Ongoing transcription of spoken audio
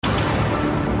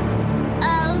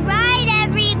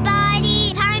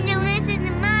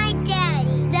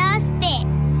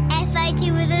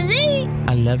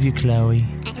love you, Chloe.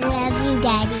 I love you,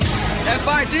 Daddy.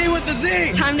 F-I-T with the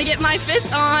Z. Time to get my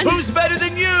Fitz on. Who's better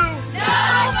than you?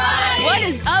 Nobody. What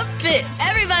is up, Fitz?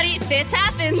 Everybody, Fitz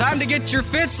happens. Time to get your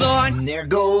Fitz on. There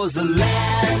goes the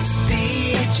last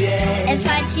DJ.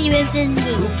 F-I-T with the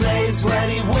Z. Who plays what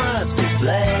he wants to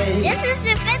play. This is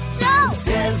the Fitz Show.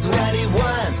 Says what he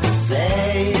wants to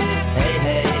say. Hey,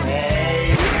 hey,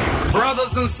 hey.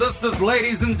 Brothers and sisters,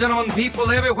 ladies and gentlemen,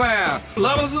 people everywhere,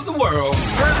 lovers of the world.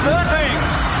 Presenting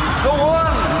the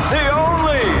one, the only.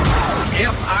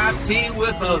 F-I-T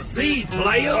with a Z,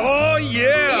 players. Oh,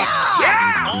 yeah.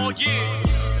 Oh, yeah.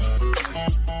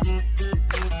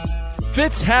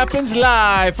 Fitz happens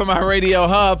live from our radio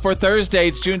hub for Thursday.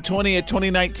 It's June 20th,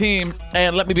 2019.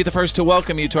 And let me be the first to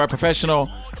welcome you to our professional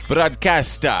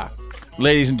broadcaster.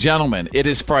 Ladies and gentlemen, it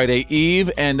is Friday Eve,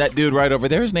 and that dude right over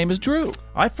there, his name is Drew.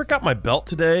 I forgot my belt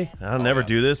today. I'll never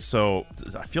do this, so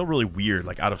I feel really weird,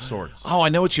 like out of sorts. Oh, I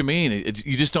know what you mean.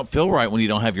 You just don't feel right when you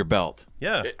don't have your belt.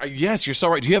 Yeah. Yes, you're so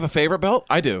right. Do you have a favorite belt?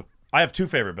 I do. I have two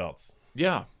favorite belts.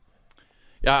 Yeah.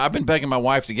 Yeah, I've been begging my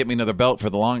wife to get me another belt for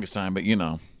the longest time, but you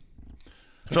know.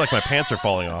 I feel like my pants are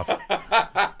falling off.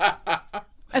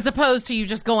 As opposed to you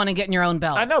just going and getting your own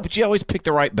belt. I know, but you always pick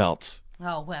the right belts.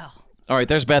 Oh, well. All right,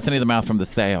 there's Bethany the Mouth from the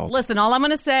Thales. Listen, all I'm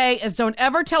going to say is don't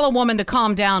ever tell a woman to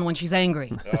calm down when she's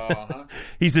angry.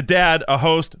 He's a dad, a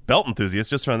host, belt enthusiast,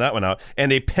 just found that one out,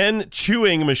 and a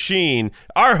pen-chewing machine.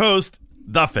 Our host,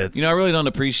 the Fitz. You know, I really don't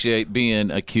appreciate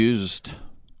being accused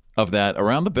of that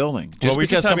around the building. Just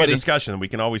because just having a discussion, we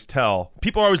can always tell.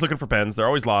 People are always looking for pens. They're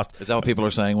always lost. Is that what people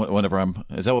are saying whenever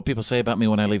is that what people say about me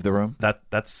when I leave the room?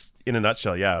 That's in a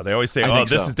nutshell, yeah. They always say,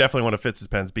 this is definitely one of Fitz's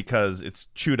pens because it's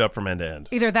chewed up from end to end.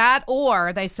 Either that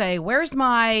or they say, where's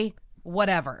my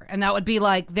whatever? And that would be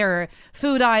like their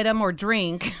food item or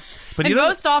drink. But and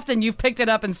most often you've picked it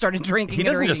up and started drinking it. He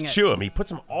doesn't just chew them. He puts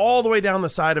them all the way down the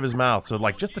side of his mouth. So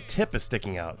like just the tip is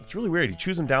sticking out. It's really weird. He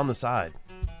chews them down the side.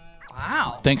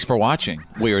 Wow. Thanks for watching,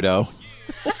 weirdo.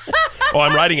 Oh,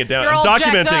 I'm writing it down. I'm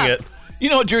documenting it. You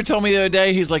know what Drew told me the other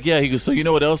day? He's like, he goes, so you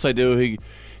know what else I do?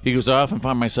 He goes, I often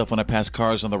find myself when I pass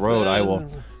cars on the road, I will.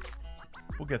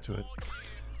 We'll get to it.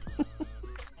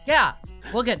 Yeah,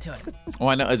 we'll get to it. Oh,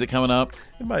 I know. Is it coming up?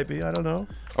 It might be. I don't know.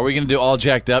 Are we going to do All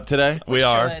Jacked Up today? We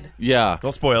are. Should. Yeah.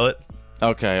 Don't spoil it.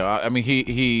 Okay. I mean,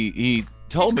 he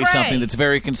told me something that's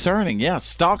very concerning. Yeah,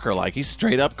 stalker-like. He's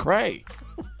straight up cray.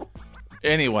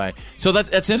 Anyway, so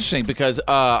that's interesting because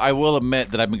I will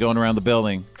admit that I've been going around the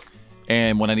building,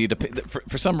 and when I need to,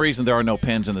 for some reason there are no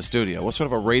pens in the studio. What sort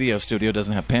of a radio studio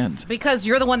doesn't have pens? Because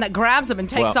you're the one that grabs them and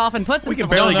takes off and puts them. We can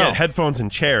barely get headphones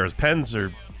and chairs. Pens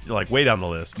are like way down the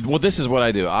list. Well, this is what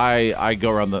I do. I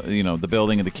go around the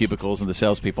building and the cubicles and the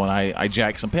salespeople, and I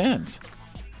jack some pens,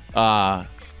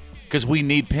 because we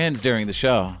need pens during the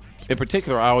show. In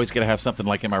particular, I always got to have something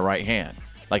like in my right hand,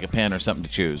 like a pen or something to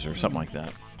choose or something like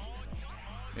that.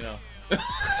 You know,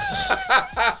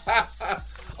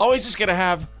 always just gotta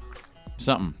have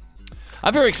something.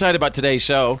 I'm very excited about today's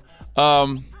show. I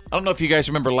don't know if you guys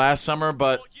remember last summer,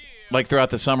 but like throughout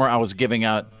the summer, I was giving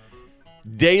out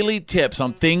daily tips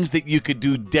on things that you could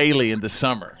do daily in the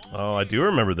summer. Oh, I do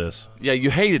remember this. Yeah, you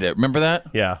hated it. Remember that?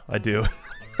 Yeah, I do.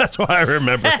 That's why I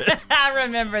remember it. I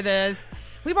remember this.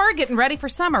 We were getting ready for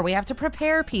summer. We have to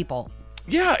prepare people.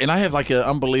 Yeah, and I have like an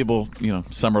unbelievable,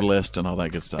 summer list and all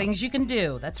that good stuff. Things you can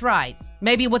do. That's right.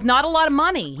 Maybe with not a lot of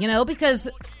money, because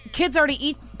kids already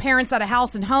eat parents out of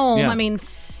house and home. Yeah. I mean,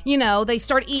 they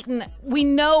start eating. We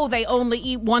know they only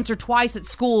eat once or twice at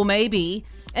school, maybe.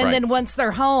 And then once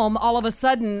they're home, all of a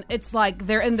sudden, it's like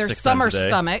they're in their summer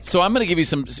stomach. So I'm going to give you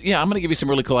some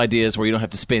really cool ideas where you don't have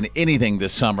to spend anything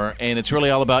this summer. And it's really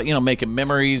all about, making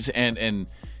memories and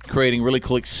creating really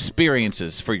cool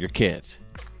experiences for your kids.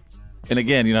 And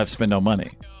again, you don't have to spend no money.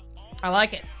 I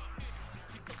like it.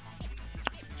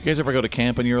 You guys ever go to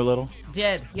camp when you were little?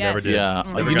 Did, yes. Never did.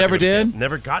 Yeah. You never did?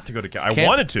 Never got to go to camp. I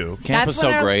wanted to. Camp was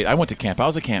so great. I went to camp. I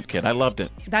was a camp kid. I loved it.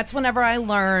 That's whenever I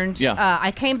learned. Yeah.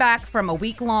 I came back from a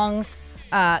week-long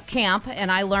camp,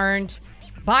 and I learned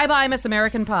Bye-Bye Miss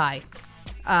American Pie.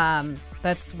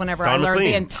 That's whenever I learned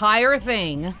the entire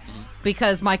thing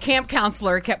because my camp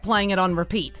counselor kept playing it on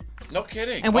repeat. No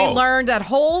kidding. And we learned that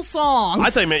whole song. I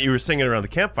thought you meant you were singing around the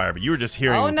campfire, but you were just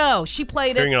hearing. Oh, no. She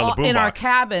played it in our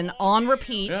cabin on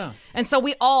repeat. Yeah. And so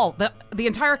we all, the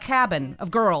entire cabin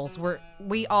of girls,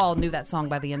 we all knew that song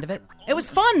by the end of it. It was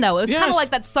fun, though. It was kind of like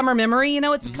that summer memory.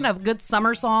 It's kind of a good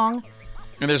summer song.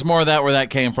 And there's more of that where that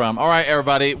came from. All right,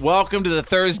 everybody. Welcome to the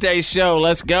Thursday show.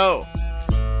 Let's go.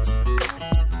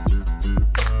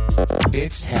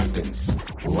 It happens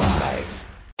live.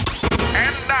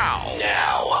 And now.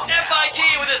 F-I-T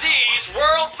with a Z's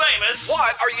world famous.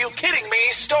 What are you kidding me?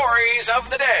 Stories of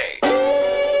the day.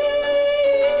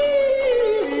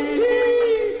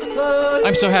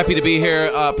 I'm so happy to be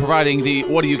here providing the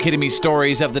What Are You Kidding Me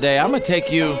stories of the day. I'm going to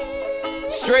take you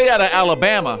straight out of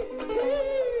Alabama.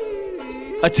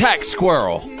 Attack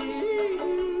squirrel.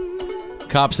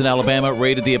 Cops in Alabama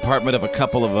raided the apartment of a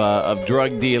couple of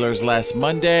drug dealers last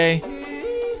Monday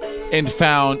and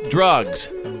found drugs,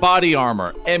 body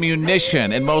armor,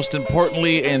 ammunition, and most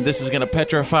importantly, and this is going to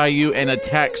petrify you, an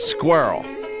attack squirrel.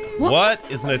 What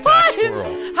is an attack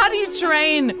squirrel? How do you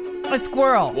train a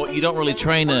squirrel? Well, you don't really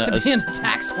train to be an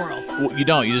attack squirrel. Well, you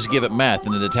don't. You just give it meth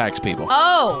and it attacks people.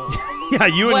 Oh. Yeah,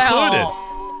 you included.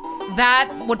 That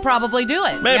would probably do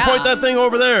it. Man, point that thing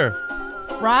over there.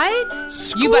 Right?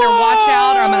 Squirrel! You better watch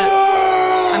out or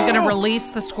I'm gonna release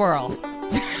the squirrel.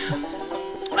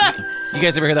 You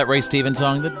guys ever hear that Ray Stevens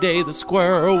song? The day the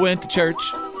squirrel went to church.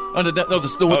 Oh, the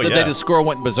day the squirrel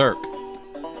went berserk.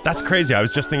 That's crazy. I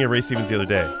was just thinking of Ray Stevens the other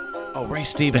day. Oh, Ray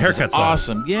Stevens the haircut is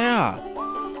awesome. Yeah.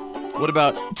 What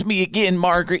about, it's me again,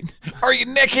 Margaret. Are you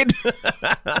naked? You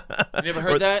ever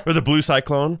heard that? Or the Blue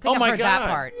Cyclone? I think I've heard that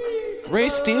part. Ray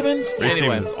Stevens? Ray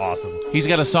Stevens is awesome. He's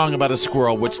got a song about a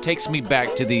squirrel, which takes me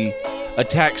back to the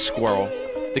attack squirrel.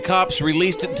 The cops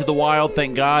released it into the wild,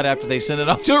 thank God, after they sent it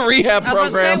off to a rehab program. I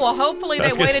was going to say, well, hopefully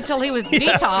they waited till he was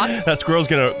detoxed. That squirrel's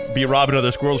going to be robbing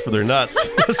other squirrels for their nuts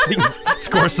so he can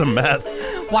score some meth.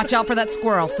 Watch out for that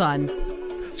squirrel, son.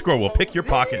 Squirrel will pick your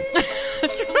pocket.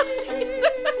 That's right.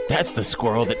 That's the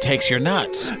squirrel that takes your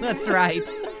nuts. That's right.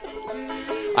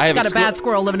 I have got a bad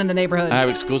squirrel living in the neighborhood. I have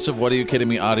exclusive What Are You Kidding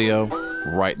Me audio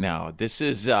right now. This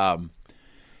is the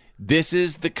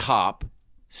cop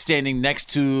standing next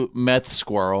to meth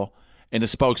squirrel and a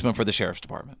spokesman for the sheriff's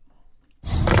department.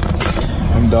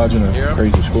 I'm dodging a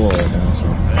crazy squirrel right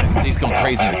now. So he's going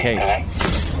crazy in the cage.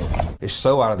 It's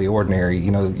so out of the ordinary,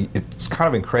 it's kind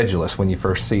of incredulous when you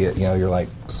first see it. You're like,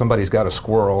 somebody's got a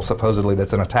squirrel, supposedly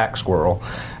that's an attack squirrel,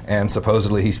 and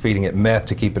supposedly he's feeding it meth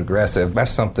to keep it aggressive.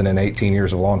 That's something in 18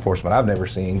 years of law enforcement I've never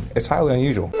seen. It's highly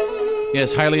unusual.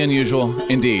 Yes, highly unusual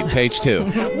indeed. Page 2.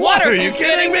 What are you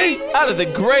kidding me? Out of the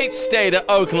great state of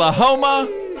Oklahoma.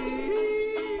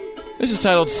 This is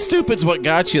titled, Stupid's What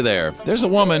Got You There. There's a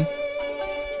woman,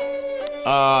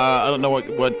 I don't know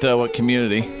what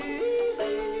community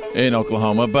in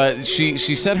Oklahoma, but she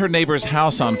set her neighbor's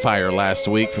house on fire last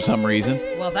week for some reason.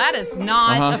 Well, that is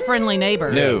not a friendly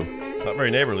neighbor. No. Not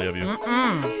very neighborly of you.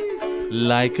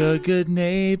 Like a good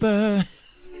neighbor.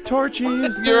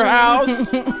 Torches your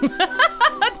house.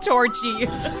 Torchy.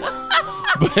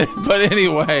 But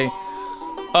anyway,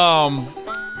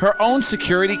 her own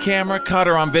security camera caught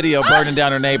her on video burning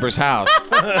down her neighbor's house.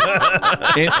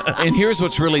 and here's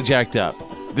what's really jacked up.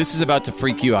 This is about to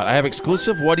freak you out. I have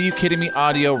exclusive What Are You Kidding Me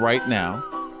audio right now.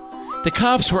 The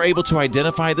cops were able to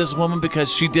identify this woman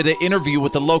because she did an interview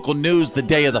with the local news the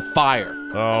day of the fire.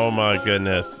 Oh, my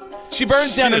goodness. She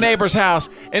burns down her neighbor's house,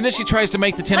 and then she tries to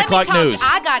make the 10 o'clock news.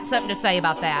 I got something to say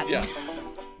about that. Yeah.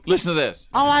 Listen to this.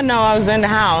 All I know, I was in the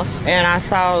house, and I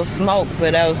saw smoke,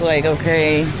 but I was like,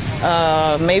 okay,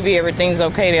 maybe everything's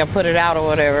okay. They'll put it out or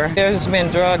whatever. There's been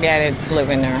drug addicts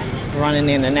living there, running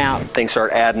in and out. Things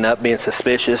start adding up, being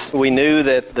suspicious. We knew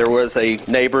that there was a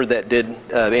neighbor that did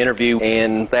the interview,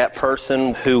 and that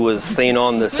person who was seen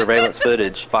on the surveillance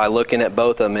footage, by looking at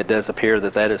both of them, it does appear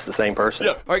that is the same person.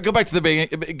 Yeah. All right, go back to the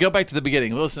beginning. Go back to the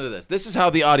beginning. Listen to this. This is how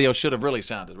the audio should have really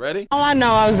sounded. Ready? All I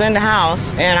know, I was in the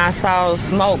house, and I saw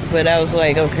smoke, but I was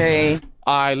like, okay.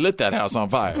 I lit that house on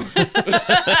fire.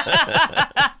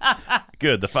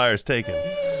 Good, the fire's taken.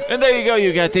 And there you go,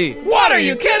 you got the What Are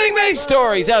You Kidding Me?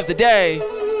 Stories of the day.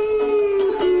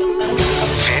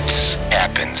 Fitz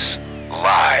happens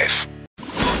live.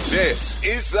 This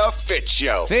is the Fitz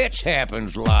Show. Fitz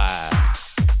happens live.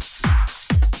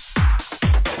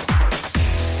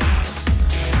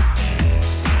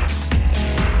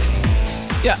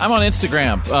 Yeah, I'm on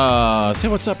Instagram. Say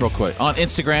what's up real quick. On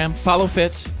Instagram, follow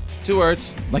Fitz. 2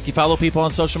 words. Like you follow people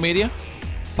on social media.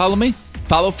 Follow me.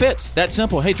 Follow Fitz. That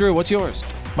simple. Hey, Drew, what's yours?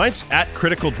 Mine's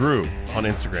 @CriticalDrew on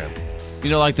Instagram.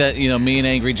 Like that, mean,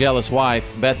 angry, jealous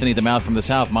wife, Bethany the Mouth from the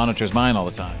South, monitors mine all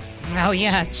the time. Oh,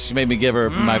 yes. She made me give her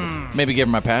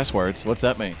my passwords. What's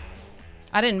that mean?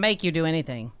 I didn't make you do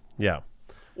anything. Yeah.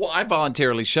 Well, I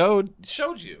voluntarily showed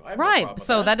you. Right.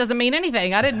 So that doesn't mean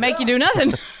anything. I didn't make you do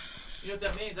nothing. You know what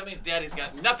that means? That means Daddy's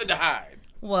got nothing to hide.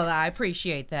 Well, I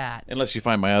appreciate that. Unless you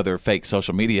find my other fake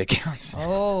social media accounts.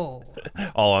 Oh.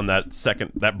 All on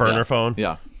that burner phone?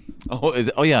 Yeah.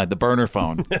 Oh, yeah, the burner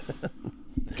phone.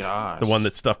 Gosh. The one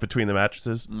that's stuffed between the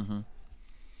mattresses? Mm-hmm.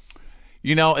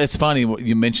 It's funny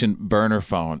you mentioned burner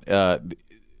phone.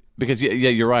 Because yeah,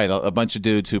 you're right. A bunch of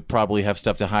dudes who probably have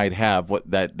stuff to hide have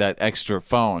that extra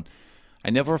phone.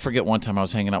 I never forget one time I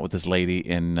was hanging out with this lady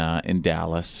in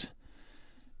Dallas.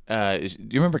 Do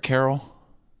you remember Carol?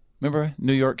 Remember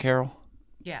New York Carol?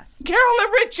 Yes. Carol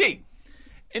and Richie.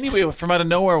 Anyway, from out of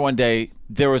nowhere one day,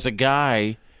 there was a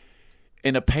guy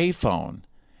in a payphone,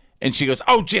 and she goes,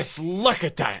 "Oh, just look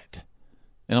at that!"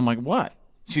 And I'm like, "What?"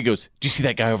 She goes, "Do you see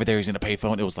that guy over there? He's in a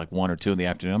payphone." It was like 1 or 2 in the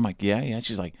afternoon. I'm like, "Yeah."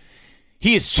 She's like,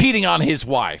 "He is cheating on his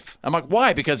wife." I'm like,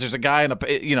 "Why?" Because there's a guy in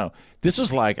a, this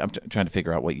was like, I'm trying to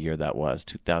figure out what year that was,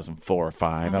 2004 or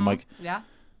 5. Mm-hmm. I'm like, yeah.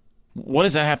 What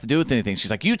does that have to do with anything?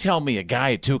 She's like, "You tell me a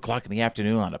guy at 2 o'clock in the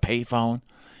afternoon on a payphone,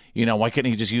 why couldn't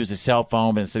he just use his cell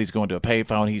phone? But instead he's going to a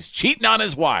payphone. He's cheating on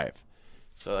his wife."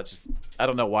 So I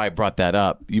don't know why I brought that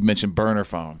up. You mentioned burner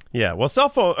phone. Yeah, well,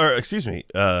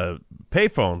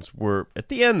 payphones were, at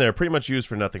the end there, pretty much used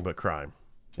for nothing but crime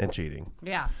and cheating.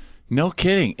 Yeah. No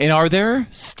kidding. And are there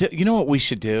still, you know what we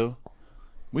should do?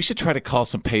 We should try to call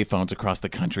some payphones across the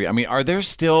country. I mean, are there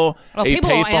still a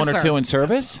payphone or 2 in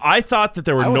service? I thought that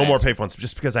there were no more payphones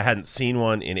just because I hadn't seen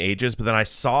one in ages. But then I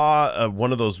saw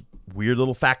one of those weird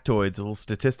little factoids, a little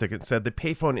statistic. It said the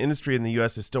payphone industry in the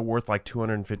U.S. is still worth like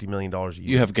 $250 million a year.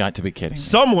 You have got to be kidding me.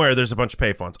 Somewhere there's a bunch of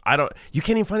payphones. You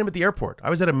can't even find them at the airport. I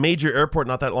was at a major airport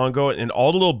not that long ago, and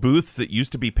all the little booths that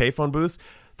used to be payphone booths,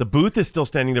 the booth is still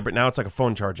standing there, but now it's like a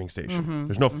phone charging station. Mm-hmm.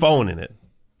 There's no phone in it.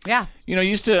 Yeah. I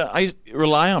used to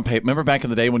rely on pay. Remember back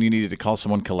in the day when you needed to call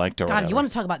someone collect or whatever? God, you want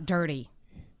to talk about dirty.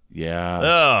 Yeah.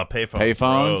 Oh, payphones.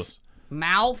 Payphones.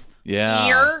 Mouth. Yeah.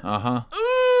 Ear.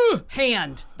 Uh-huh.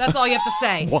 Hand. That's all you have to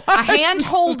say. What? A hand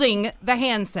holding the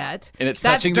handset. And it's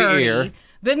That's touching dirty. the ear.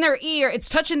 Then their ear. It's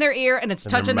touching their ear and it's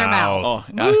touching their mouth.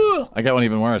 Oh, I got one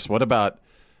even worse. What about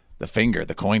the finger,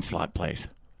 the coin slot place?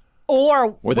 Or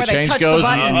where the they change touch goes the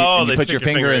button. and you put your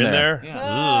finger in there.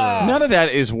 Yeah. None of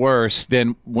that is worse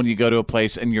than when you go to a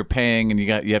place and you're paying and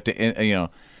you have to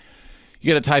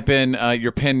you got to type in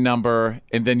your PIN number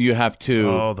and then you have to.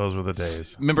 Oh, those were the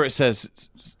days. Remember, it says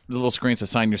the little screen says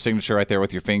sign your signature right there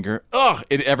with your finger. Ugh!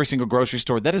 In every single grocery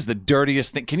store, that is the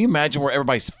dirtiest thing. Can you imagine where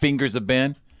everybody's fingers have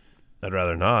been? I'd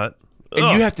rather not.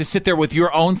 And you have to sit there with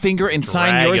your own finger and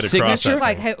sign your signature. It's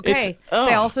like, hey, okay.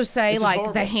 They also say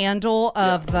like the handle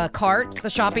of the cart, the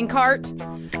shopping cart.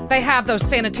 They have those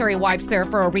sanitary wipes there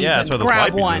for a reason. Yeah, that's why those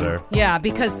Grab wipies one. are there. Yeah,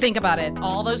 because think about it.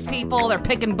 All those people, they're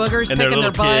picking boogers, And picking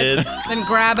their their little butt, kids. then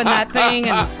grabbing that thing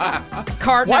and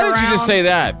carting Why it did you just around. say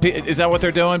that? Is that what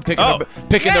they're doing? Picking their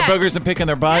Yes. boogers and picking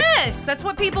their butt? Yes, that's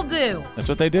what people do. That's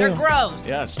what they do. They're gross.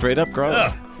 Yeah, straight up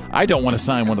gross. I don't want to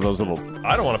sign one of those little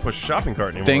I don't want to push a shopping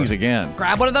cart anymore. things again.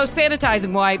 Grab one of those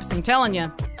sanitizing wipes, I'm telling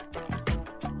you.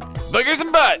 Boogers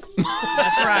and butt.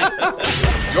 That's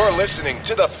right. You're listening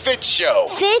to The Fitz Show.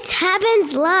 Fitz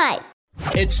happens live.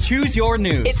 It's Choose Your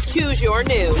News. It's Choose Your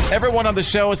News. Everyone on the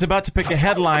show is about to pick a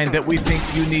headline that we think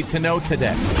you need to know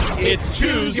today. It's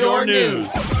Choose Your News.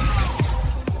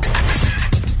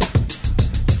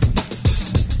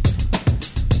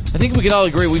 I think we can all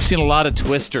agree we've seen a lot of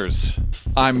twisters.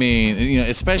 I mean,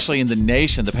 especially in the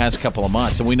nation the past couple of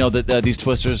months. And we know that these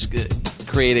twisters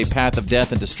create a path of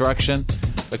death and destruction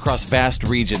across vast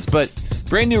regions. But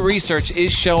brand new research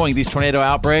is showing these tornado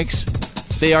outbreaks,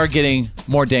 they are getting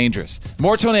more dangerous.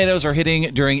 More tornadoes are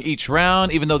hitting during each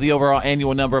round, even though the overall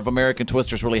annual number of American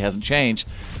twisters really hasn't changed.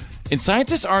 And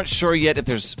scientists aren't sure yet if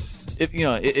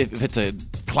it's a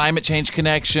climate change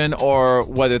connection or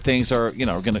whether things are,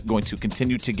 going to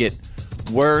continue to get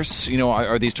worse.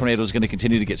 Are these tornadoes going to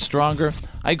continue to get stronger?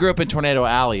 I grew up in Tornado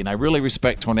Alley, and I really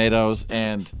respect tornadoes.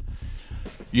 And,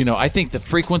 I think the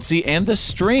frequency and the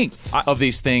strength of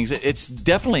these things, it's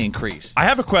definitely increased. I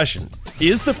have a question.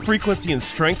 Is the frequency and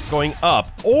strength going up,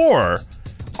 or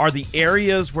are the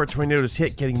areas where tornadoes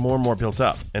hit getting more and more built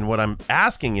up? And what I'm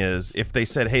asking is, if they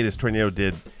said, hey, this tornado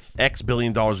did X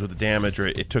billion dollars worth of damage, or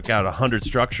it took out 100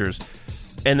 structures,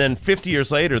 and then 50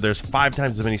 years later, there's 5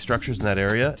 times as many structures in that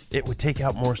area, it would take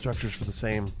out more structures for the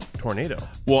same tornado.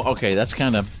 Well, okay, that's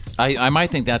kind of... I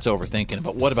might think that's overthinking,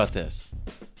 but what about this?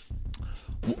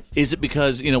 Is it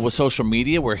because, with social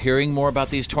media, we're hearing more about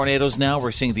these tornadoes now?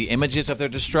 We're seeing the images of their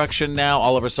destruction now.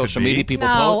 All over social media, people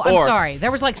No, post. I'm sorry.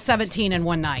 There was like 17 in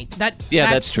one night. That's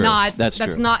true. That's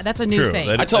a new thing.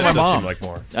 I told my mom. Like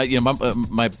more.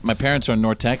 My parents are in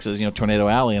North Texas, Tornado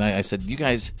Alley, and I said, you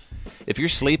guys, if you're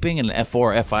sleeping and an F4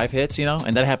 or F5 hits,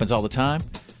 and that happens all the time,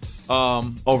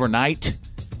 overnight,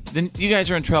 then you guys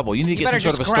are in trouble. You need to get some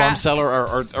sort of a storm cellar,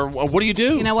 or what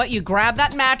do? You know what? You grab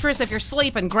that mattress if you're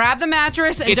sleeping. Grab the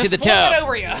mattress and get just to the flip tub. it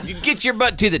over you. You get your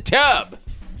butt to the tub.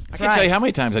 I can't tell you how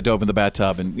many times I dove in the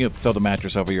bathtub and throw the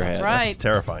mattress over your head. That's right. That's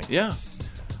terrifying. Yeah.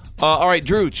 All right,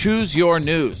 Drew, choose your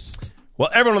news. Well,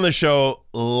 everyone on the show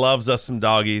loves us some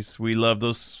doggies. We love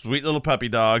those sweet little puppy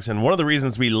dogs. And one of the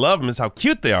reasons we love them is how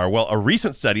cute they are. Well, a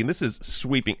recent study, and this is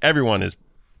sweeping. Everyone is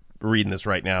reading this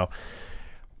right now.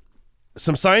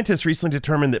 Some scientists recently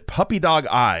determined that puppy dog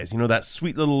eyes, that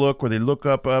sweet little look where they look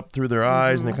up through their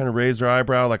eyes and they kind of raise their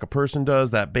eyebrow like a person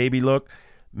does, that baby look,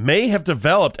 may have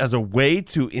developed as a way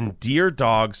to endear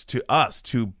dogs to us,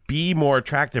 to be more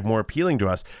attractive, more appealing to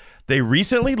us. They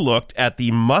recently looked at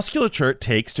the musculature it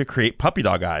takes to create puppy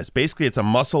dog eyes. Basically, it's a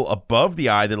muscle above the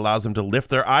eye that allows them to lift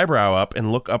their eyebrow up and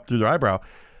look up through their eyebrow.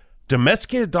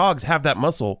 Domesticated dogs have that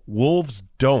muscle. Wolves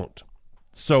don't.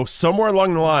 So somewhere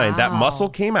along the line, that muscle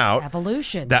came out.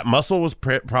 Evolution. That muscle was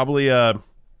probably a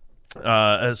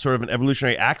sort of an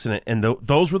evolutionary accident, and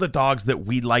those were the dogs that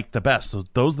we liked the best. So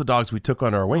those are the dogs we took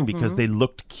under our wing because they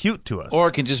looked cute to us. Or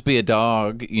it can just be a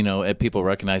dog, at people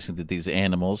recognizing that these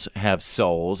animals have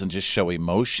souls and just show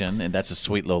emotion, and that's a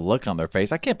sweet little look on their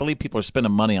face. I can't believe people are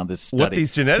spending money on this study. What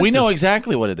these geneticists, we know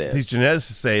exactly what it is. These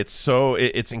geneticists say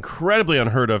it's incredibly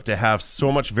unheard of to have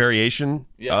so much variation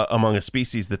among a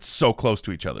species that's so close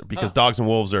to each other, because dogs and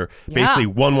wolves are basically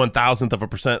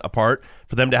 1/1000% apart.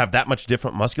 For them to have that much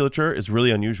different musculature is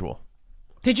really unusual.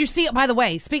 Did you see it, by the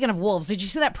way, speaking of wolves, did you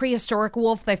see that prehistoric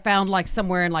wolf they found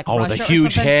somewhere in Russia? The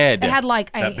huge head. It had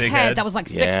a head that was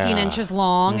 16 inches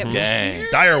long. It was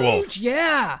huge. Dire wolf.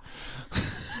 Yeah.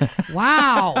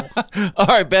 Wow. All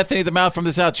right, Bethany the Mouth from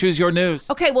the South, choose your news.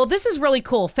 Okay, well, this is really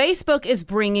cool. Facebook is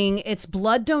bringing its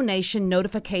blood donation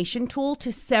notification tool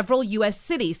to several U.S.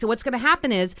 cities. So what's going to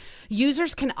happen is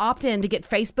users can opt in to get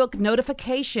Facebook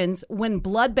notifications when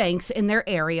blood banks in their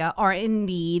area are in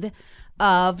need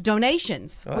of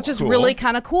donations, which is really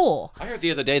kind of cool. I heard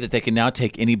the other day that they can now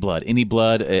take any blood,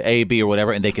 A, B, or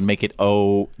whatever, and they can make it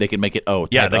O. They can make it O.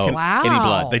 Yeah, they can. Wow. Any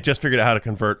blood. They just figured out how to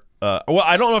convert.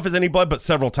 I don't know if it's any blood, but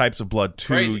several types of blood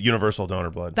to universal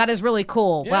donor blood. That is really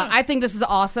cool. Yeah. Well, I think this is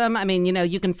awesome. I mean,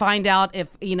 you can find out if,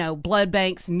 blood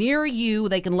banks near you,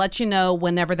 they can let you know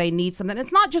whenever they need something.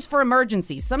 It's not just for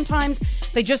emergencies. Sometimes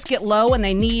they just get low and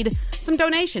they need some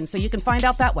donations, so you can find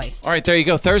out that way. All right, there you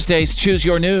go. Thursdays, choose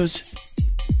your news.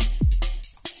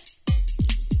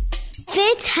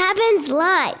 Fitz happens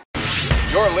live.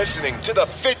 You're listening to The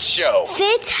Fitz Show.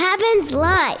 Fitz happens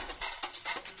live.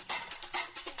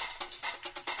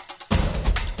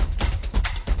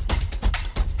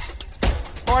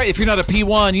 All right, if you're not a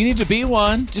P1, you need to be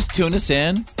one. Just tune us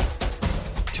in.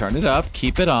 Turn it up.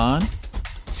 Keep it on.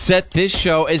 Set this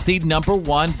show as the number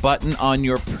one button on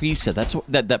your preset. That's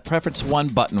that preference one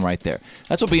button right there.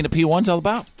 That's what being a P1's all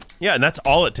about. Yeah, and that's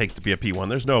all it takes to be a P1.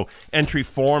 There's no entry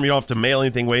form. You don't have to mail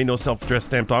anything away. No self-addressed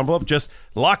stamped envelope. Just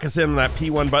lock us in on that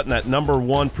P1 button, that number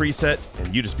one preset,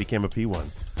 and you just became a P1.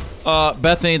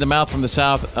 Bethany, the Mouth from the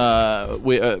South.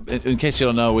 We, in case you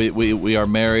don't know, we are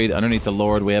married underneath the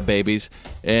Lord. We have babies,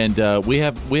 and we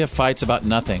have fights about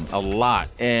nothing, a lot,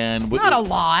 and not a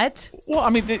lot. Well,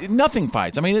 I mean, nothing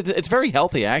fights. I mean, it's very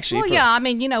healthy actually. Well, I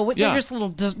mean, they're just little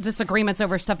disagreements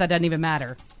over stuff that doesn't even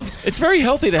matter. It's very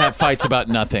healthy to have fights about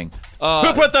nothing.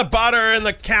 Who put the butter in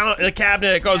the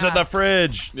cabinet? It goes in the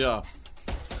fridge. Yeah.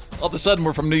 All of a sudden,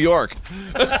 we're from New York.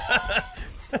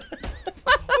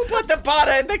 Who put the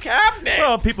butter in the cabinet?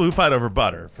 Well, people who fight over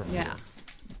butter. Yeah.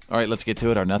 All right, let's get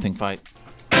to it. Our nothing fight.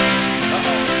 You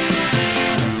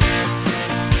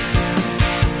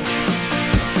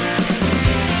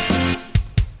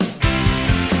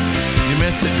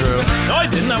missed it, Drew. No, I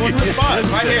didn't. That wasn't the spot.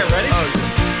 Right here. Ready?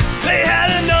 They had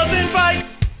a nothing fight.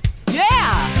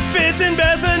 Yeah. Fitz and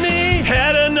Bethany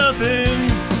had a nothing.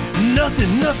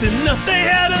 They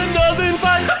had a nothing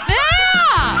fight.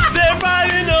 Yeah. They're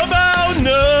fighting about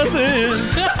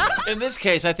nothing. In this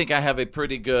case, I think I have a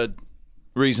pretty good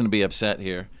reason to be upset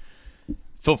here.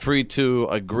 Feel free to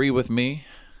agree with me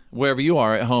wherever you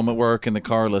are, at home, at work, in the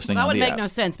car, listening That on would the make app. no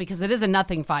sense because it is a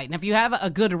nothing fight. And if you have a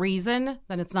good reason,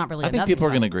 then it's not really a I think nothing people are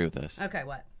fight. going to agree with this. Okay,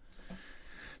 what?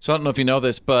 So I don't know if you know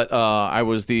this, but I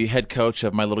was the head coach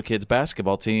of my little kids'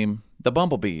 basketball team, the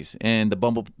Bumblebees. And the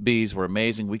Bumblebees were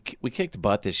amazing. We kicked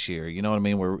butt this year. You know what I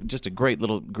mean? We're just a great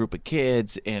little group of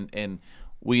kids. And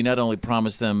we not only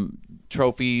promised them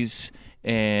trophies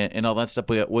and all that stuff,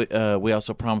 we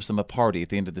also promised them a party at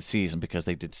the end of the season because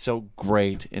they did so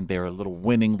great and they're little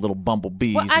winning little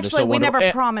Bumblebees. Well, and they're actually, so we wonderful.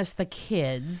 never promised the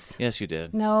kids. Yes, you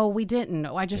did. No, we didn't.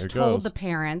 I just told the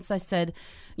parents. I said,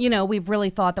 we've really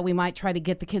thought that we might try to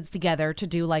get the kids together to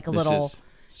do like a This little, is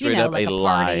straight up like a a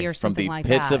lie party or from something the like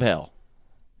pits that. of hell.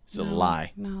 It's a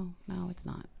lie. No, it's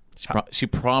not. She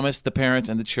promised the parents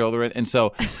and the children, and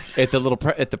so at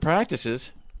the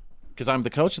practices, because I'm the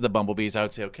coach of the Bumblebees, I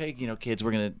would say, okay, kids,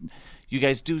 you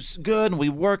guys do good, and we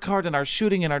work hard in our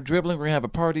shooting and our dribbling. We're going to have a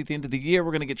party at the end of the year.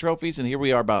 We're going to get trophies, and here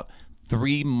we are about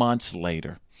 3 months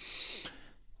later.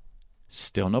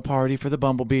 Still no party for the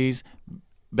Bumblebees.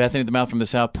 Bethany the Mouth from the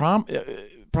South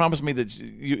promised me that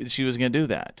she was going to do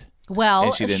that.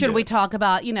 Well, should we talk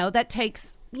about, that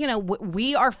takes,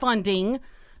 we are funding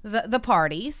the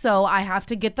party, so I have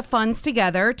to get the funds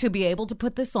together to be able to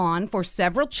put this on for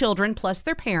several children plus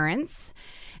their parents.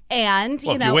 And,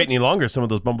 if you wait any longer, some of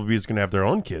those Bumblebees are going to have their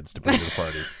own kids to bring to the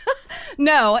party.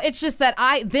 No, it's just that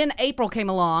then April came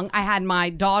along. I had my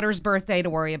daughter's birthday to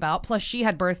worry about, plus she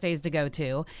had birthdays to go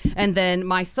to. And then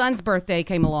my son's birthday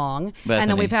came along. Bethany,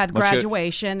 and then we've had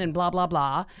graduation and blah, blah,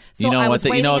 blah. So you know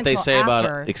what they say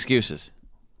about excuses?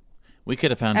 We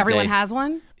could have found everyone has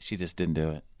one? She just didn't do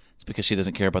it. It's because she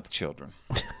doesn't care about the children.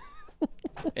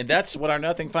 And that's what our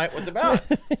nothing fight was about.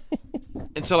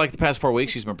 And so, the past 4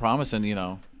 weeks, she's been promising,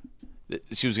 that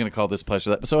she was going to call this pleasure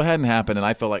that. So it hadn't happened, and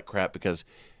I feel like crap because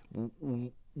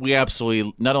we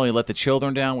absolutely not only let the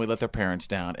children down, we let their parents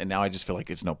down, and now I just feel like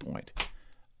it's no point.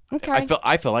 Okay.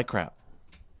 I feel like crap.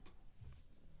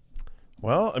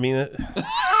 Well, I mean,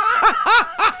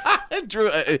 Drew,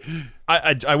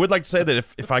 I would like to say that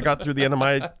if I got through the end of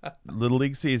my Little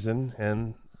League season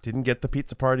and didn't get the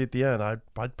pizza party at the end, I'd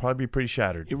probably be pretty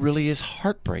shattered. It really is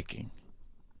heartbreaking.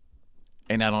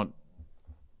 And I don't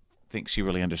think she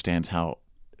really understands how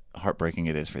heartbreaking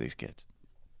it is for these kids.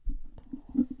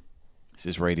 This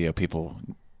is radio, people.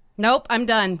 Nope, I'm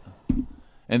done.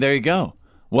 And there you go.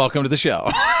 Welcome to the show.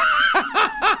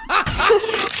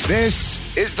 This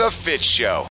is The Fitz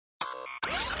Show.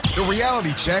 The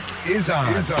reality check is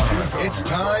on. It's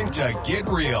time to get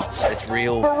real. It's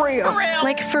real. For real.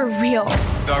 Like for real.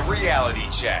 The reality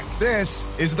check. This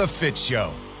is The Fitz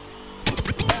Show.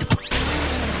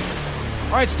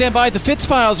 All right, stand by. The Fitz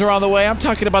files are on the way. I'm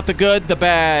talking about the good, the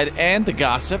bad, and the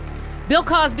gossip. Bill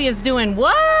Cosby is doing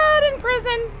what in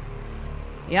prison?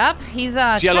 Yep, he's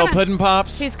Jello pudding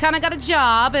pops. He's kind of got a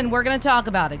job, and we're going to talk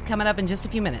about it coming up in just a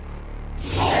few minutes.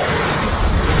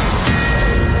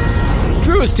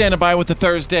 Drew is standing by with the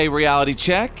Thursday reality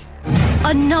check.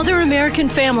 Another American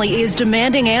family is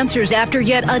demanding answers after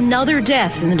yet another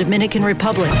death in the Dominican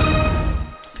Republic.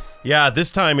 Yeah,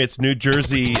 this time it's New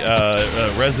Jersey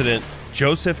resident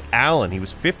Joseph Allen. He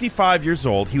was 55 years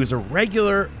old. He was a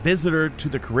regular visitor to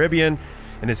the Caribbean,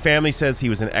 and his family says he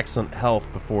was in excellent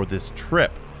health before this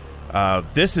trip.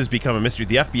 This has become a mystery.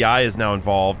 The FBI is now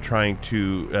involved trying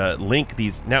to link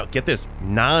these. Now, get this,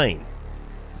 9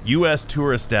 U.S.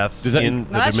 tourist deaths in the Dominican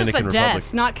Republic. That's just the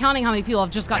deaths, not counting how many people have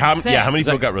just gotten sick. Yeah, how many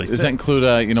people got really sick? Does that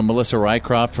include, Melissa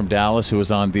Rycroft from Dallas, who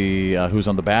was on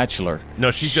The Bachelor?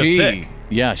 No, she's just sick.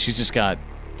 Yeah, she's just got.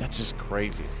 That's just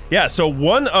crazy. Yeah, so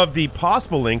one of the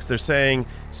possible links, they're saying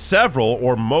several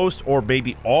or most or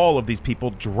maybe all of these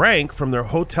people drank from their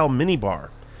hotel minibar.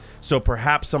 So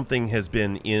perhaps something has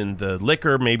been in the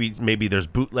liquor. Maybe there's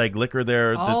bootleg liquor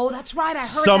there. Oh, that's right. I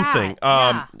heard something.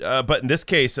 that. But in this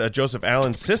case, Joseph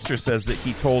Allen's sister says that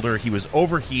he told her he was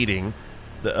overheating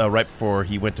right before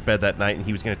he went to bed that night, and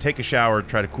he was going to take a shower,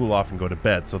 try to cool off, and go to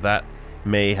bed. So that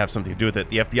may have something to do with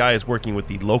it. The FBI is working with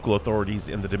the local authorities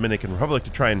in the Dominican Republic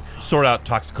to try and sort out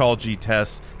toxicology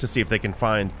tests to see if they can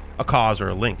find a cause or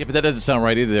a link. Yeah, but that doesn't sound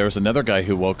right either. There was another guy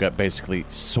who woke up basically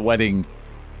sweating,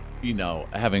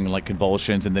 having like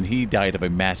convulsions, and then he died of a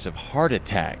massive heart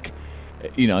attack.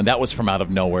 And that was from out of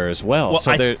nowhere as well. Well,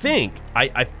 so I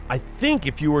think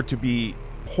if you were to be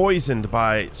poisoned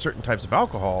by certain types of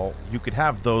alcohol, you could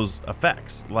have those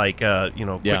effects, like quickening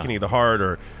of the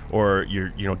heart, or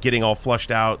you're getting all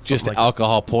flushed out. Just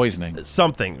alcohol poisoning.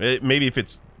 Something. Maybe if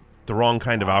it's the wrong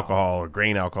kind of alcohol or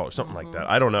grain alcohol or something like that.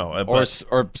 I don't know.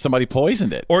 Or somebody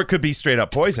poisoned it. Or it could be straight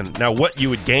up poison. Now, what you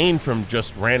would gain from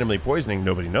just randomly poisoning,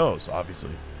 nobody knows,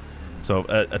 obviously. So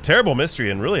a terrible mystery,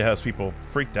 and really has people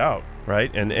freaked out,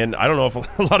 right? And I don't know if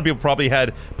a lot of people probably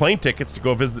had plane tickets to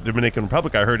go visit the Dominican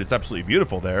Republic. I heard it's absolutely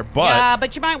beautiful there, but yeah,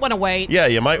 but you might want to wait. Yeah,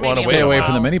 you might want to stay away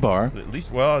from the minibar. At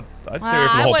least, I'd stay away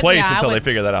from the whole place until they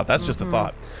figure that out. That's just a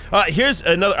thought. Here's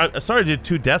another. I'm sorry to do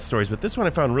 2 death stories, but this one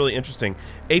I found really interesting.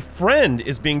 A friend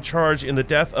is being charged in the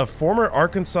death of former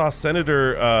Arkansas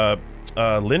Senator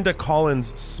Linda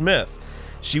Collins Smith.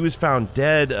 She was found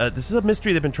dead. This is a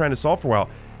mystery they've been trying to solve for a while.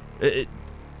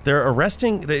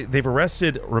 They've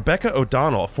arrested Rebecca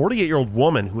O'Donnell, a 48-year-old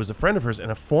woman who was a friend of hers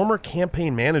and a former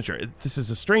campaign manager. This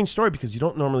is a strange story because you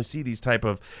don't normally see these type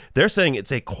of. They're saying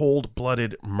it's a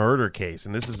cold-blooded murder case,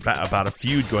 and this is about a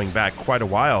feud going back quite a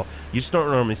while. You just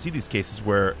don't normally see these cases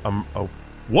where a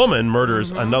woman murders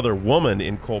another woman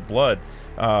in cold blood.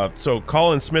 So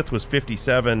Colin Smith was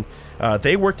 57.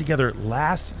 They worked together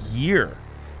last year.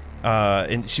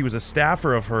 And she was a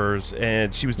staffer of hers,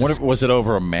 and she was... Was it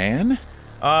over a man?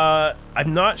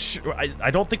 I'm not sure.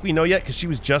 I don't think we know yet because she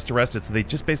was just arrested, so they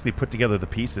just basically put together the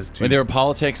pieces. Were there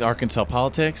politics, Arkansas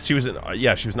politics? She was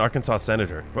she was an Arkansas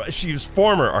senator. She was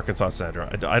former Arkansas senator.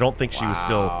 I don't think she was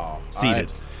still seated.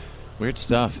 Weird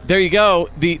stuff. There you go.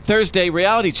 The Thursday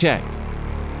reality check.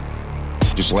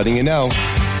 Just letting you know,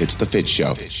 it's the Fitz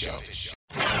Show.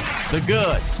 The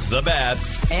good, the bad,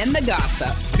 and the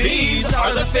gossip. These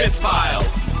are the Fitz Files.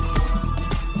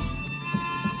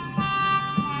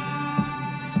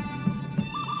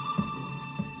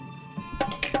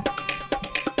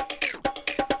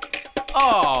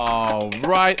 Oh,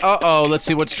 right. Uh-oh. Let's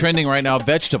see what's trending right now.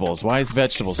 Vegetables. Why is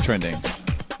vegetables trending?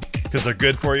 Because they're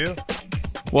good for you?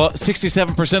 Well,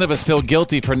 67% of us feel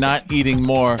guilty for not eating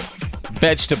more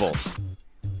vegetables.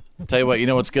 I'll tell you what, you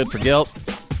know what's good for guilt?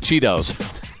 Cheetos.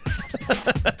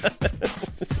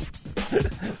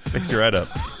 Fix your head up.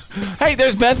 Hey,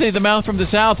 there's Bethany, the mouth from the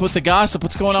South, with the gossip.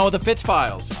 What's going on with the Fitz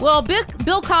Files? Well,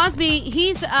 Bill Cosby,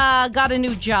 he's got a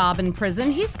new job in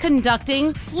prison. He's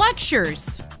conducting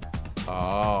lectures.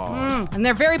 Oh. And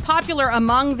they're very popular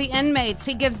among the inmates.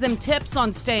 He gives them tips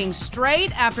on staying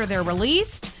straight after they're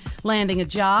released, landing a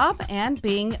job, and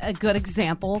being a good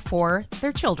example for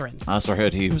their children. I also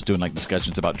heard he was doing like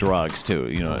discussions about drugs too,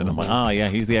 and I'm like, oh yeah,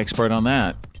 he's the expert on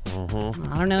that. I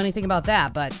don't know anything about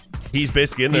that, but he's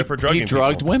basically in there for drugging. He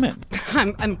drugged people. women.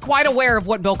 I'm quite aware of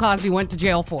what Bill Cosby went to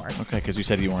jail for. Okay, because you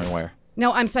said you weren't aware.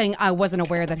 No, I'm saying I wasn't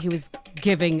aware that he was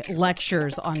giving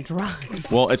lectures on drugs.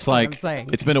 Well, it's like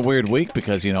it's been a weird week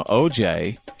because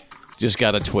OJ just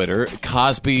got a Twitter.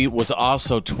 Cosby was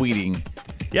also tweeting.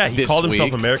 Yeah, he called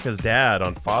himself America's dad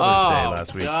on Father's Day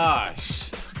last week.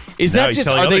 Gosh, is that just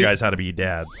telling other guys how to be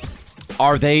dad?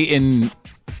 Are they in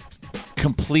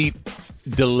complete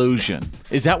delusion?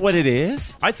 Is that what it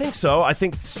is? I think so. I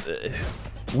think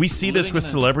we see this with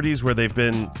celebrities where they've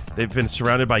been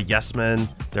surrounded by yes men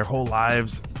their whole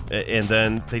lives, and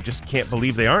then they just can't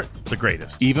believe they aren't the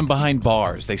greatest. Even behind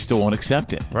bars, they still won't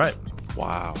accept it. Right.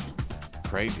 Wow.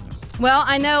 Craziness. Well,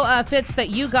 I know, Fitz, that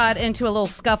you got into a little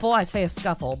scuffle. I say a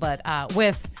scuffle, but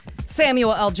with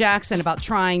Samuel L. Jackson about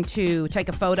trying to take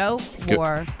a photo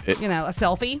or, a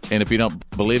selfie. And if you don't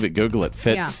believe it, Google it.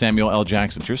 Fitz Samuel L.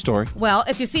 Jackson. True story. Well,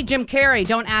 if you see Jim Carrey,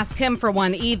 don't ask him for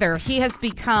one either. He has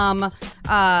become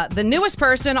the newest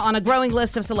person on a growing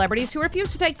list of celebrities who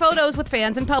refuse to take photos with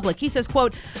fans in public. He says,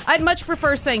 quote, "I'd much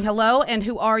prefer saying hello and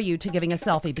who are you to giving a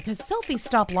selfie because selfies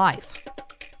stop life."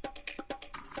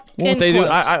 Well,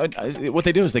 what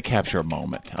they do is they capture a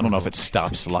moment. I don't know if it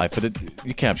stops life, but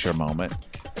you capture a moment.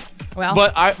 Well,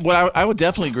 but I would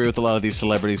definitely agree with a lot of these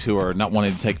celebrities who are not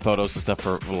wanting to take photos and stuff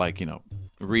for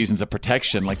reasons of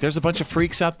protection. Like there's a bunch of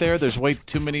freaks out there. There's way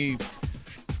too many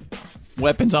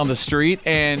weapons on the street,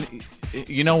 and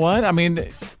you know what? I mean,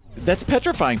 that's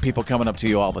petrifying. People coming up to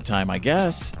you all the time, I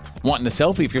guess, wanting a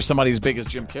selfie. If you're somebody as big as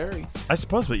Jim Carrey, I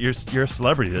suppose, but you're a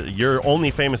celebrity. You're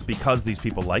only famous because these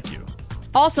people like you.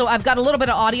 Also, I've got a little bit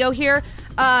of audio here.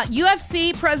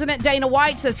 UFC President Dana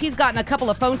White says he's gotten a couple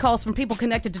of phone calls from people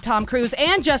connected to Tom Cruise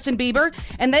and Justin Bieber,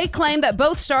 and they claim that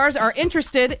both stars are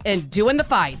interested in doing the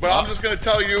fight. Well, I'm just going to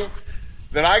tell you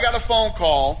that I got a phone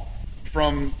call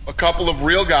from a couple of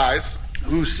real guys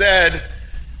who said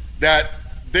that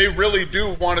they really do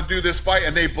want to do this fight,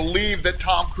 and they believe that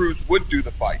Tom Cruise would do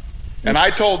the fight. And I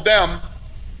told them,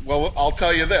 well, I'll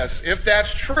tell you this. If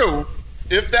that's true,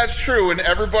 and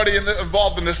everybody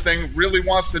involved in this thing really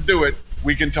wants to do it,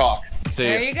 we can talk. See,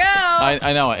 there you go.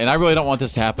 I know, and I really don't want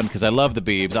this to happen because I love the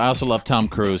Biebs. I also love Tom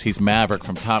Cruise. He's Maverick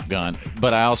from Top Gun.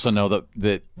 But I also know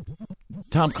that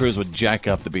Tom Cruise would jack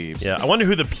up the Biebs. Yeah, I wonder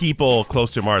who the people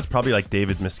close to him are. It's probably like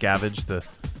David Miscavige, the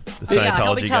Scientology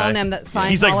he'll be telling guy. them that Scientology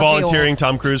He's like volunteering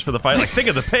Tom Cruise for the fight. Like, think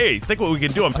of the pay. Think what we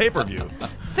can do on pay-per-view.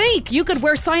 Think you could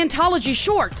wear Scientology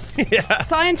shorts. Yeah.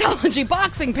 Scientology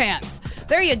boxing pants.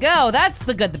 There you go. That's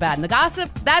the good, the bad, and the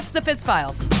gossip. That's the Fitz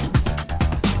Files.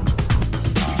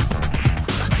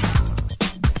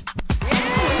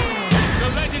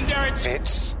 The legendary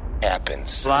Fitz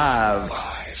happens Live.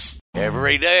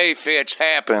 Every day, Fitz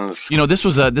happens. This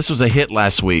was a hit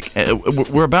last week.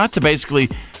 We're about to basically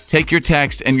take your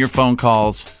text and your phone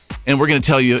calls, and we're going to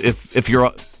tell you if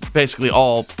you're basically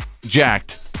all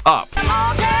jacked up.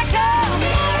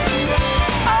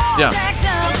 Yeah.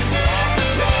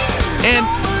 And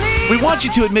we want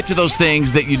you to admit to those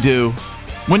things that you do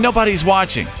when nobody's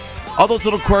watching. All those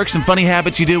little quirks and funny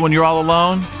habits you do when you're all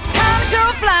alone. Time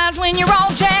sure flies when you're all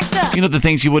jacked up. The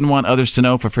things you wouldn't want others to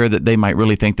know for fear that they might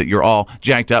really think that you're all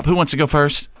jacked up. Who wants to go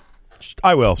first?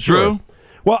 I will. Sure. Drew?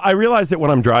 Well, I realize that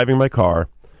when I'm driving my car,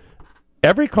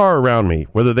 every car around me,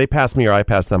 whether they pass me or I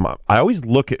pass them, I always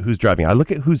look at who's driving. I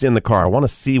look at who's in the car. I want to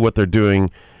see what they're doing,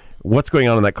 what's going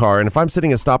on in that car. And if I'm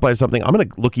sitting at a stoplight or something, I'm going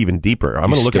to look even deeper. I'm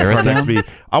going to look at the car next to me.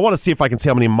 I want to see if I can see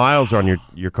how many miles are on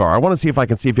your car. I want to see if I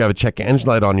can see if you have a check engine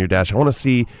light on your dash. I want to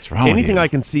see anything I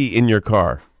can see in your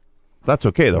car. That's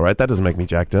okay, though, right? That doesn't make me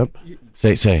jacked up.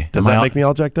 Say. Does that make me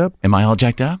all jacked up? Am I all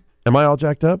jacked up? Am I all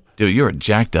jacked up? Dude, you're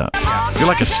jacked up. You're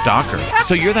like a stalker.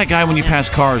 So you're that guy when you pass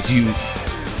cars, you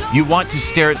want to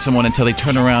stare at someone until they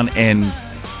turn around and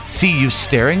see you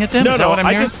staring at them? No, Is that what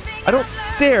I'm hearing? I don't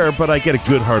stare, but I get a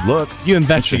good hard look. You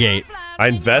investigate. I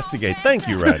investigate. Thank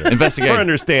you, Ryder. Investigate. For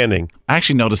understanding. I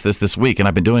actually noticed this week, and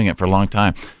I've been doing it for a long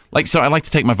time. So I like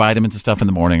to take my vitamins and stuff in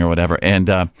the morning or whatever,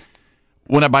 and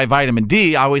when I buy vitamin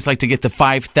D, I always like to get the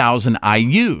 5,000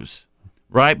 IUs,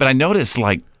 right? But I noticed,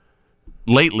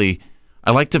 lately,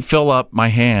 I like to fill up my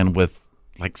hand with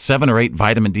 7 or 8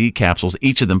 vitamin D capsules,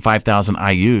 each of them 5,000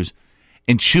 IUs,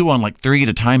 and chew on 3 at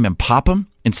a time and pop them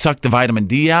and suck the vitamin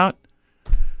D out.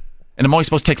 And I'm only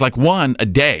supposed to take one a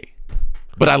day.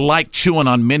 But I like chewing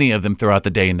on many of them throughout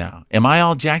the day now. Am I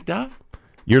all jacked up?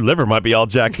 Your liver might be all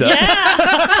jacked up.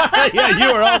 Yeah, yeah, you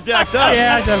are all jacked up.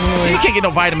 Yeah, definitely. You can't get no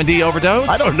vitamin D overdose.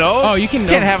 I don't know. Oh, you can. You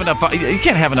can't have enough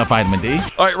vitamin D.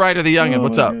 All right, Ryder the Youngin,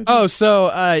 what's up? Oh, so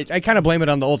I kind of blame it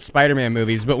on the old Spider-Man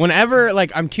movies, but whenever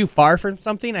I'm too far from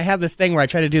something, I have this thing where I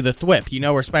try to do the thwip. You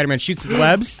know, where Spider-Man shoots his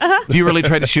webs. Do you really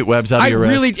try to shoot webs out of your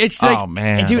wrist? It's oh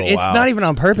man, dude, it's not even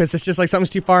on purpose. It's just something's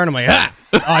too far, and I'm like,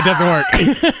 oh, it doesn't work.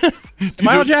 Am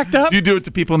I all jacked up? Do you do it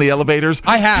to people in the elevators?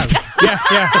 I have.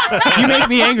 Yeah. You make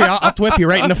me angry, I'll whip you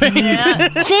right in the face. Yeah.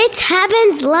 Fitz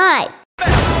happens live.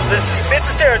 This is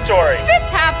Fitz territory.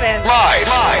 Fitz happens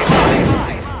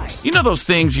Live. You know those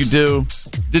things you do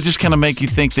that just kind of make you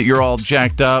think that you're all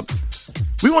jacked up?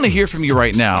 We want to hear from you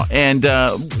right now, and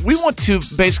we want to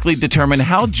basically determine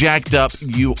how jacked up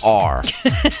you are.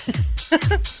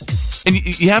 And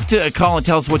you have to call and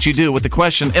tell us what you do with the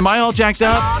question, am I all jacked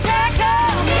up? All jacked up.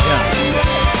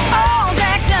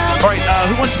 All right,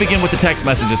 who wants to begin with the text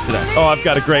messages today? Oh, I've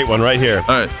got a great one right here.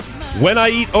 All right. When I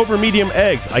eat over medium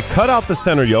eggs, I cut out the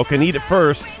center yolk and eat it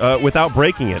first without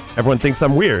breaking it. Everyone thinks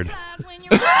I'm weird.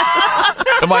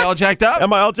 Am I all jacked up?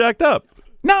 Am I all jacked up?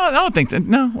 No, I don't think that.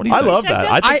 No, what do you think? I love that.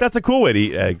 I think that's a cool way to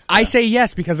eat eggs. I say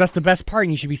yes because that's the best part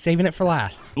and you should be saving it for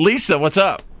last. Lisa, what's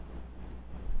up?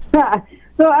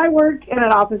 So I work in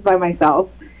an office by myself,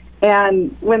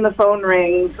 and when the phone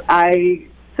rings, I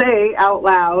say out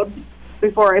loud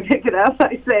before I pick it up,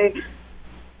 I say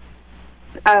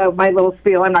my little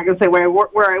spiel. I'm not going to say where I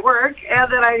work,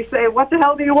 and then I say, "What the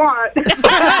hell do you want?" Yeah,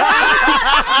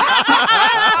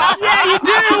 you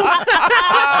do.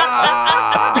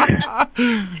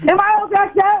 Am I all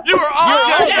jacked up? You are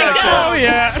all jacked up. Oh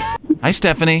yeah. Hi,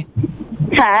 Stephanie.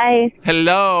 Hi.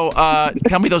 Hello.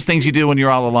 Tell me those things you do when you're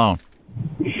all alone.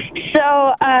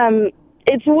 So,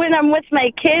 it's when I'm with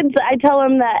my kids, I tell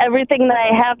them that everything that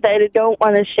I have that I don't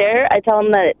want to share, I tell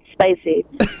them that it's spicy.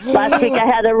 Last week I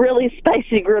had a really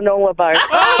spicy granola bar.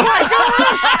 Oh my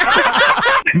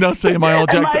gosh! No, say, am I all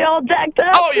jacked up? Am I all jacked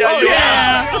up? Oh,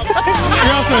 yeah.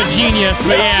 You're also a genius,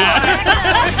 but yeah.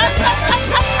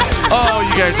 Oh,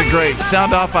 you guys are great.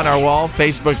 Sound off on our wall,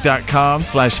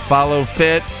 facebook.com/follow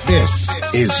Fitz. This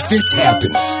is Fitz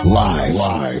Happens Live.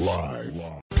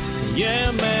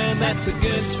 Yeah, man, that's the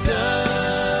good stuff.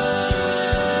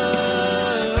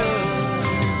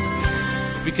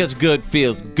 Because good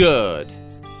feels good.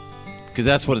 Because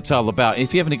that's what it's all about.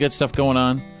 If you have any good stuff going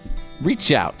on,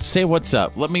 reach out. Say what's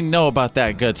up. Let me know about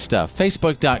that good stuff.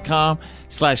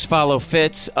 Facebook.com/follow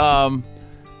Fitz.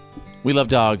 We love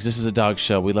dogs. This is a dog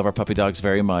show. We love our puppy dogs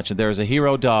very much. And there is a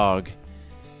hero dog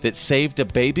that saved a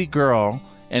baby girl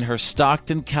and her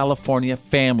Stockton, California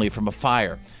family from a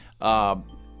fire.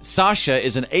 Sasha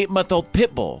is an 8-month-old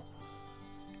pit bull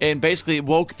and basically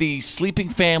woke the sleeping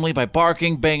family by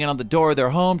barking, banging on the door of their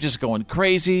home, just going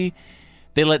crazy.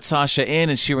 They let Sasha in,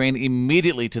 and she ran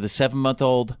immediately to the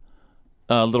 7-month-old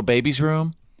little baby's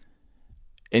room.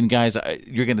 And guys,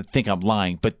 you're going to think I'm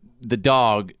lying, but the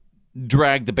dog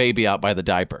dragged the baby out by the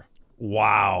diaper.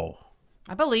 Wow.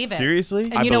 I believe it. Seriously?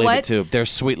 And I you know believe what? it too. They're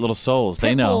sweet little souls. Pit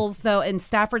they know. bulls, though, and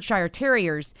Staffordshire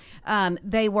Terriers,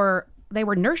 they were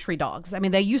nursery dogs. I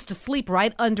mean, they used to sleep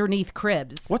right underneath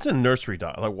cribs. What's a nursery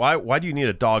dog? Like, why do you need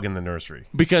a dog in the nursery?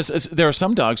 Because there are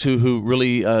some dogs who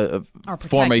really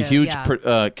form a huge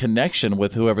connection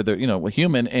with whoever they're, a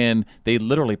human, and they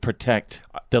literally protect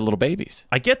the little babies.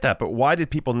 I get that, but why did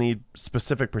people need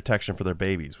specific protection for their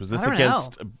babies? Was this I don't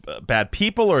against bad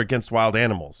people or against wild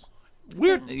animals?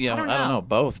 Weird. I don't know.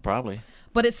 Both, probably.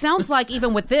 But it sounds like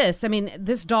even with this, I mean,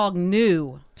 this dog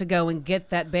knew to go and get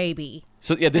that baby.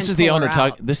 So yeah, this is the owner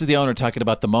This is the owner talking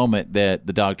about the moment that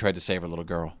the dog tried to save her little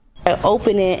girl. I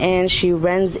open it and she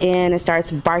runs in and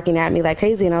starts barking at me like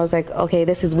crazy, and I was like, okay,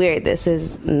 this is weird. This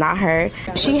is not her.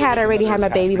 She had already had my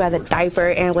baby by the diaper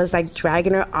and was like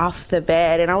dragging her off the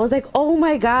bed, and I was like, oh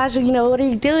my gosh, what are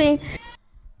you doing?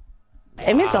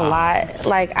 It meant a lot.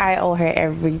 Like, I owe her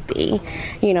everything.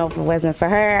 If it wasn't for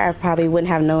her, I probably wouldn't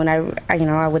have known. I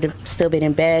would have still been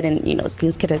in bed, and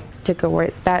things could have took a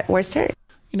worse turn.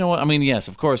 You know what? I mean, yes,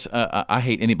 of course. I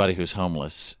hate anybody who's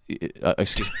homeless.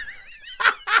 Excuse me.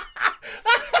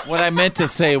 What I meant to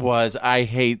say was I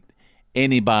hate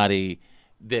anybody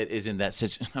that is in that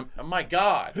situation. Oh, my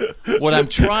God. What I'm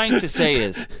trying to say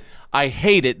is I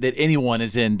hate it that anyone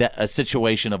is in a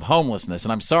situation of homelessness,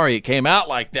 and I'm sorry it came out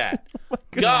like that.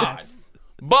 God.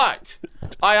 But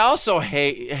I also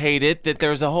hate it that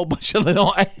there's a whole bunch of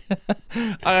little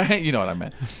you know what I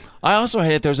meant. I also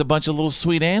hate it there's a bunch of little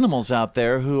sweet animals out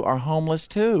there who are homeless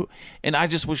too. And I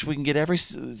just wish we can get every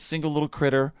single little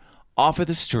critter off of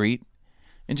the street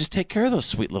and just take care of those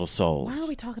sweet little souls. Why are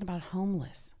we talking about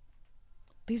homeless?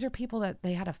 These are people that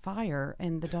they had a fire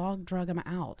and the dog drug them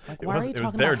out. Like, why are you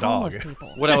talking about homeless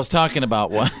people? What I was talking about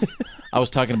was I was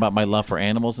talking about my love for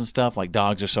animals and stuff. Like,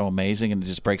 dogs are so amazing, and it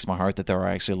just breaks my heart that there are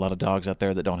actually a lot of dogs out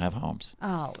there that don't have homes.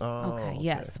 Oh, okay.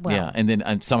 Yes. Well. Yeah, and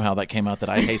then somehow that came out that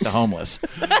I hate the homeless.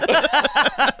 And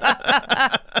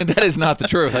that is not the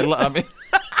truth. I mean,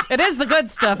 it is the good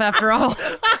stuff after all.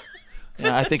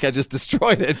 Yeah, I think I just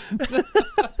destroyed it.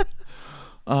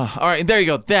 All right, there you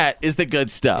go. That is the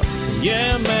good stuff.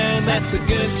 Yeah, man, that's the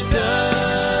good stuff.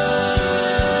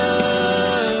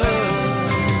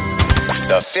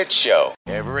 The Fitz Show.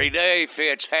 Every day,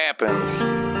 Fitz happens.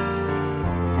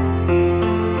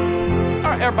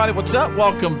 All right, everybody, what's up?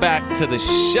 Welcome back to the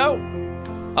show.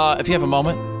 If you have a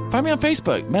moment, find me on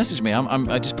Facebook. Message me.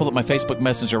 I just pulled up my Facebook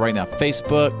Messenger right now.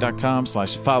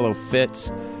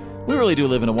 Facebook.com/followfitz. We really do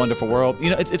live in a wonderful world.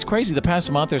 You know, it's crazy. The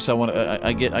past month or so,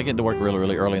 I get into work really,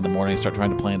 really early in the morning and start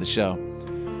trying to plan the show.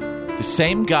 The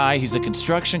same guy, he's a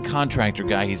construction contractor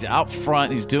guy. He's out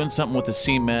front. He's doing something with the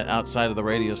cement outside of the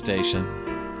radio station.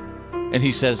 And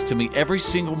he says to me every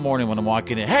single morning when I'm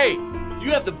walking in, hey,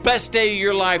 you have the best day of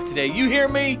your life today. You hear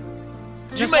me?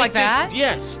 Just like that?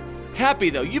 Yes. Happy,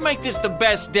 though. You make this the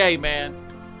best day, man.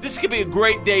 This could be a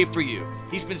great day for you.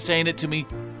 He's been saying it to me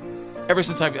ever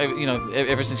since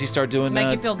ever since he started doing that.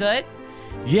 Make you feel good?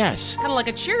 Yes. Kind of like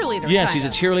a cheerleader. Yes, he's a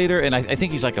cheerleader, and I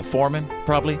think he's like a foreman,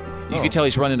 probably. You can tell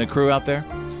he's running a crew out there,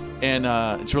 and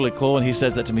it's really cool. And he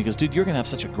says that to me. He goes, dude, you're going to have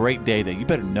such a great day today. You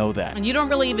better know that. And you don't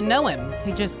really even know him.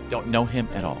 He just... Don't know him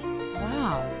at all.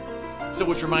 Wow. So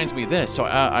which reminds me of this. So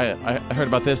I heard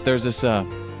about this. There's this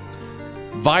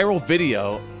viral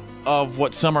video of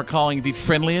what some are calling the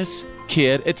friendliest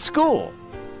kid at school.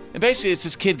 And basically, it's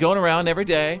this kid going around every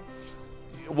day,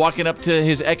 walking up to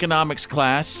his economics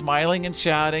class, smiling and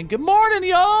shouting, good morning,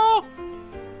 y'all!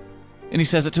 And he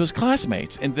says it to his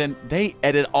classmates, and then they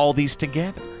edit all these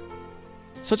together.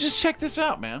 So just check this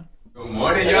out, man. Good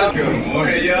morning, y'all. Good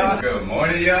morning, y'all. Good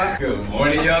morning, y'all. Good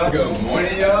morning, y'all. Good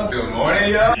morning, y'all. Good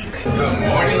morning, y'all.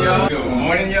 Good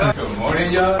morning, y'all. Good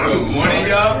morning, y'all. Good morning,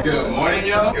 y'all. Good morning,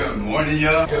 y'all. Good morning,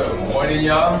 y'all. Good morning,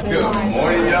 y'all. Good morning, y'all. Good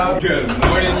morning, y'all. Good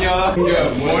morning, y'all.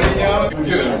 Good morning, y'all.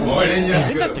 Good morning, y'all.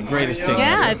 Isn't that the greatest thing?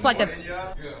 Yeah, it's like a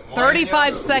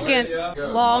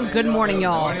 35-second long good morning,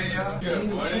 y'all.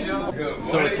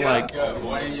 So it's like Good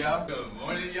morning, y'all. Good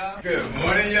morning, y'all. Good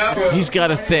morning, y'all. he's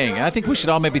got a thing. And I think we should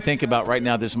all maybe think about right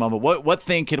now this moment. What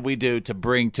thing could we do to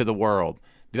bring to the world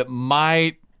that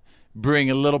might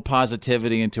bring a little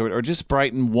positivity into it or just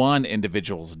brighten one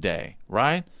individual's day,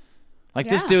 right? Like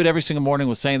this dude every single morning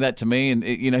was saying that to me, and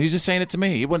he's just saying it to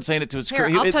me. He wasn't saying it to his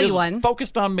crew. I'll tell you one.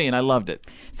 Focused on me, and I loved it.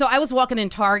 So I was walking in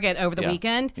Target over the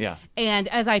weekend, and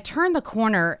as I turned the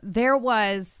corner, there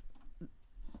was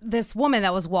this woman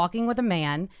that was walking with a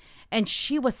man, and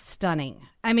she was stunning.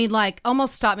 I mean, like,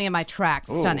 almost stopped me in my tracks.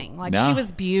 Stunning. Like, she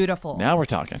was beautiful. Now we're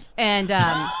talking. And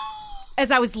as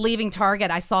I was leaving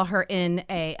Target, I saw her in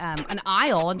an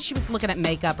aisle, and she was looking at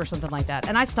makeup or something like that.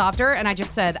 And I stopped her, and I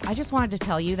just said, I just wanted to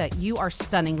tell you that you are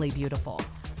stunningly beautiful.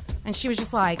 And she was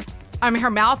just like,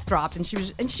 her mouth dropped, and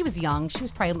she was young. She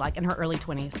was probably like in her early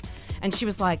 20s. And she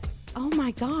was like, oh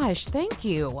my gosh, thank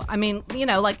you. I mean,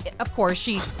 like, of course,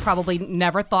 she probably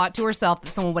never thought to herself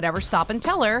that someone would ever stop and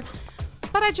tell her.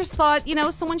 But I just thought,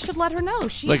 someone should let her know.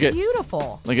 She's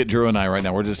beautiful. Look at Drew and I right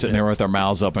now. We're just sitting here with our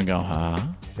mouths up and go, huh?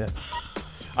 Yeah.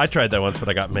 I tried that once, but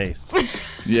I got maced.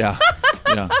 Yeah.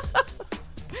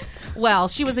 Well,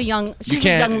 she was a young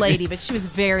lady, but she was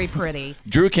very pretty.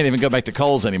 Drew can't even go back to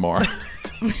Kohl's anymore.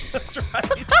 That's right.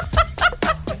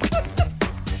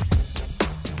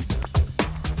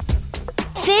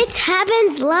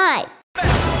 happens live.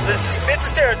 This is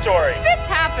Fitz territory. Fitz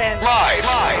happens Live.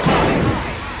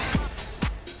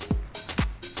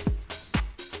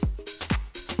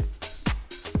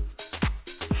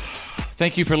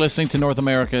 Thank you for listening to North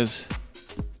America's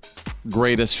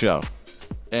greatest show.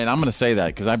 And I'm going to say that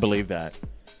because I believe that.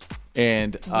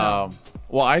 And, well,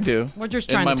 I do. We're just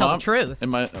trying to tell the truth.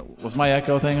 And was my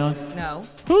echo thing on? No.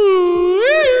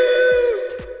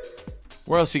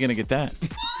 Where else are you going to get that?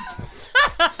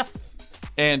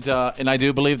 And I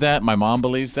do believe that. My mom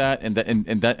believes that, and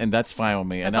that's fine with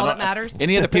me. That's all that matters.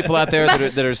 Any other people out there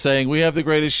that are saying we have the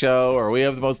greatest show or we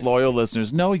have the most loyal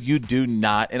listeners? No, you do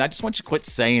not. And I just want you to quit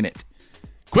saying it.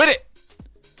 Quit it.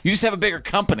 You just have a bigger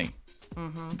company.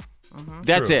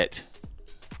 That's True. it.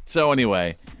 So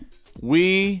anyway,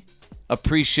 we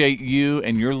appreciate you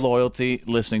and your loyalty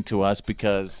listening to us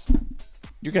because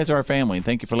you guys are our family, and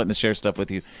thank you for letting us share stuff with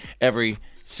you every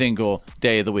single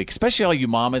day of the week, especially all you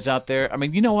mamas out there. I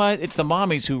mean, you know what? It's the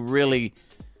mommies who really,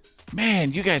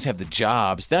 man, you guys have the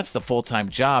jobs. That's the full-time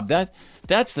job.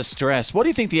 That's the stress. What do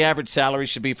you think the average salary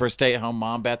should be for a stay-at-home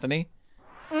mom, Bethany?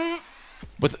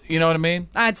 With, you know what I mean?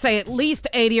 I'd say at least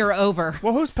 80 or over.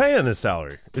 Well, who's paying this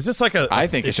salary? Is this like a... I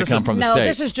think it should come from the state. No,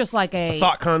 this is just like a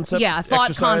thought concept? Yeah, a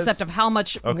thought exercise? concept of how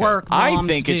much work moms I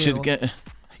think do. it should get...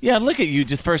 Yeah, look at you.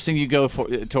 Just first thing you go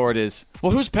toward is,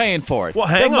 well, who's paying for it? Well,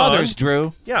 hang on. Mothers,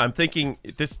 Drew. Yeah, I'm thinking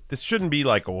this shouldn't be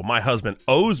like, well, my husband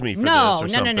owes me for this or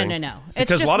something. No. It's Because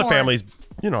just a lot of more- families,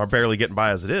 are barely getting by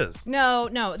as it is. No.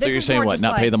 So you're saying what?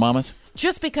 Not pay the mamas?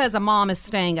 Just because a mom is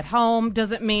staying at home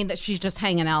doesn't mean that she's just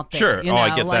hanging out there. Sure. You know?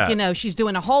 I get that. She's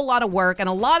doing a whole lot of work, and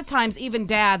a lot of times even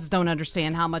dads don't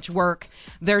understand how much work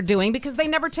they're doing because they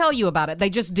never tell you about it. They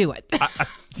just do it. Do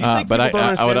you think But people don't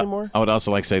understand anymore? I would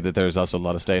also like to say that there's also a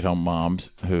lot of stay-at-home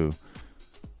moms who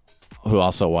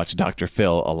also watch Dr.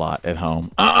 Phil a lot at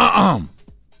home.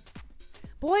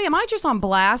 Boy, am I just on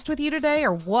blast with you today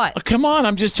or what? Come on,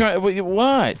 I'm just trying.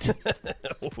 What?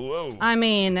 Whoa. I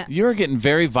mean, You're getting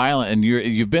very violent, and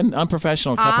you've been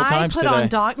unprofessional a couple times I put today. on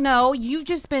Doc. No, you've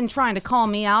just been trying to call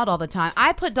me out all the time.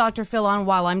 I put Dr. Phil on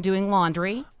while I'm doing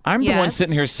laundry. I'm the one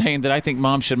sitting here saying that I think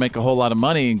moms should make a whole lot of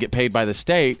money and get paid by the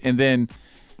state, and then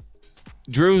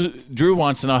Drew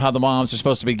wants to know how the moms are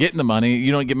supposed to be getting the money.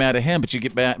 You don't get mad at him, but you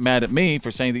get mad at me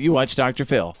for saying that you watch Dr.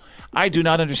 Phil. I do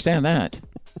not understand that.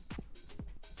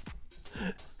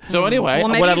 So anyway, well,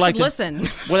 maybe what you I'd like should listen.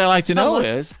 What I'd like to know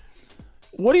is,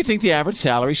 what do you think the average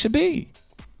salary should be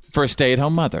for a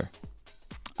stay-at-home mother?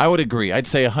 I would agree. I'd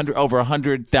say over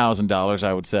 $100,000.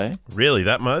 I would say. Really,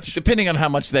 that much? Depending on how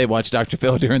much they watch Dr.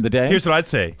 Phil during the day. Here's what I'd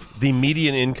say: the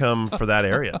median income for that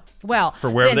area. Well, for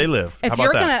wherever then they live. If How about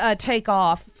you're that? going to take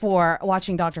off for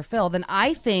watching Dr. Phil, then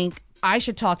I think I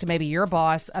should talk to maybe your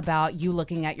boss about you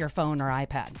looking at your phone or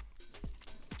iPad.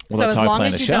 Well, So that's as how I long plan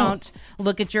as the you show. don't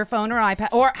look at your phone or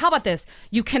iPad, or how about this?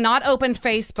 You cannot open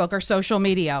Facebook or social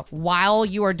media while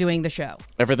you are doing the show.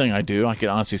 Everything I do, I can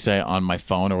honestly say on my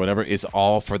phone or whatever, is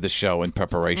all for the show in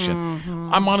preparation.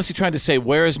 I'm honestly trying to say,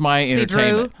 where is my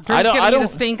entertainment? See, Drew's giving you the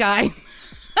stink eye.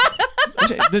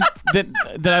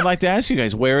 then I'd like to ask you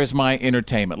guys, where is my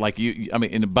entertainment? Like I mean,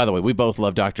 and by the way, we both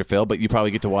love Dr. Phil, but you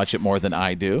probably get to watch it more than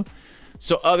I do.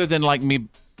 So other than like me,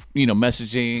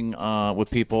 messaging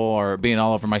with people or being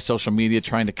all over my social media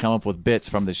trying to come up with bits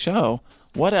from the show,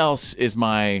 what else is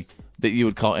that you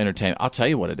would call entertainment? I'll tell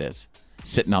you what it is.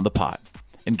 Sitting on the pot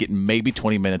and getting maybe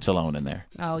 20 minutes alone in there.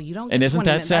 Oh, you don't. And get isn't 20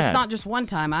 that minutes. sad? That's not just one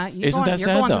time. You're Isn't that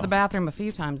sad, going though? to the bathroom a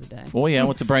few times a day. Well, yeah,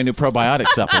 what's a brand new probiotic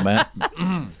supplement?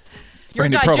 Your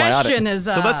brand new digestion probiotic. is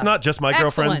So that's not just my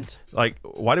girlfriend. excellent. Like,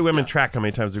 why do women track how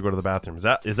many times we go to the bathroom? Is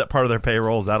that part of their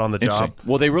payroll? Is that on the job? Interesting.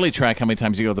 Well, they really track how many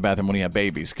times you go to the bathroom when you have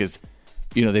babies because,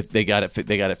 they got it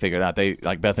figured out. They,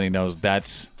 like Bethany knows,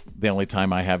 that's the only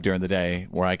time I have during the day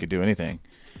where I could do anything.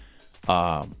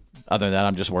 Other than that,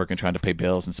 I'm just working, trying to pay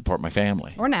bills and support my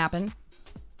family Or napping.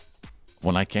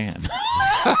 when I can.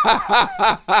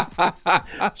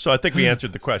 So I think we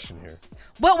answered the question here.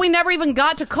 Well, we never even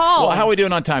got to call. Well, how are we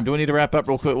doing on time? Do we need to wrap up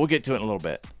real quick? We'll get to it in a little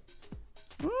bit.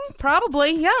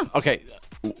 Probably, yeah. Okay,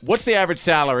 what's the average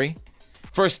salary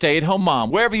for a stay-at-home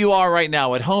mom, wherever you are right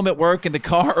now, at home, at work, in the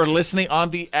car, or listening on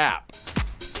the app?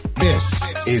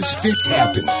 This is Fitz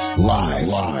Happens Live.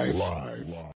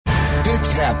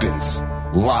 Fitz Happens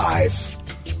Live.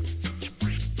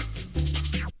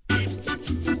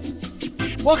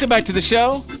 Welcome back to the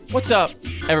show. What's up,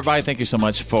 everybody? Thank you so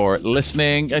much for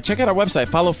listening. Check out our website,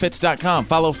 followfitz.com.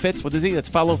 Follow Fitz with a Z. That's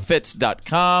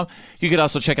followfitz.com. You could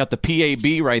also check out the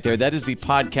PAB right there. That is the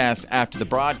podcast after the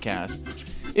broadcast.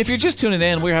 If you're just tuning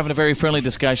in, we're having a very friendly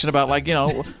discussion about,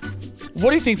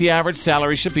 What do you think the average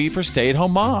salary should be for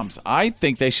stay-at-home moms? I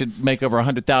think they should make over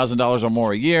 $100,000 or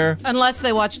more a year. Unless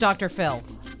they watch Dr. Phil.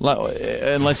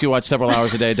 Unless you watch several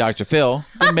hours a day, Dr. Phil,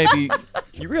 then maybe.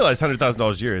 You realize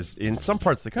 $100,000 a year is, in some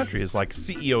parts of the country, is like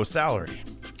CEO salary.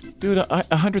 Dude,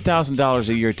 $100,000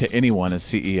 a year to anyone is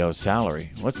CEO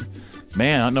salary.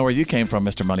 Man, I don't know where you came from,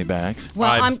 Mr. Moneybags.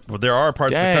 Well, there are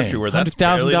parts of the country where that's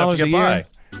barely enough to get by.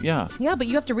 Yeah. Yeah, but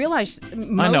you have to realize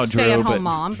most stay-at-home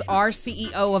moms are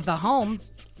CEO of the home.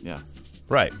 Yeah.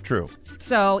 Right, true.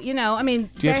 So, do you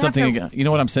have something against, you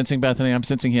know what I'm sensing, Bethany? I'm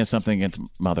sensing he has something against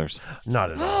mothers.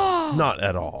 Not at all. Not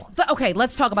at all. Okay,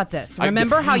 let's talk about this.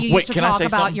 Remember how you used to talk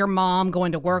about your mom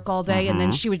going to work all day and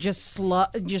then she would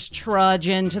just trudge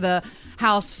into the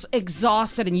house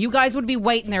exhausted and you guys would be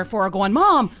waiting there for her going,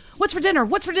 Mom, what's for dinner?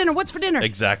 What's for dinner? What's for dinner?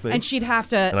 Exactly. And she'd have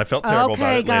to, and I felt terrible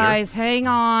about it okay, guys, hang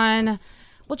on.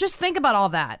 Well, just think about all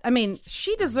that. I mean,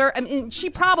 she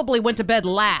probably went to bed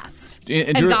last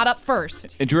and Drew, got up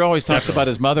first. And Drew always talks about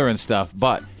his mother and stuff,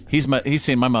 but he's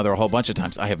seen my mother a whole bunch of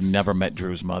times. I have never met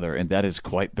Drew's mother, and that is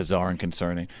quite bizarre and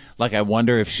concerning. Like, I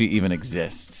wonder if she even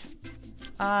exists.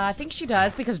 I think she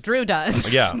does because Drew does.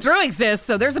 Yeah. Drew exists,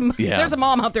 so there's a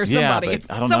mom out there somebody.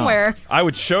 I don't somewhere. know. I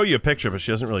would show you a picture, but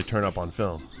she doesn't really turn up on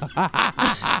film.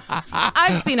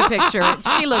 I've seen a picture.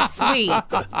 She looks sweet.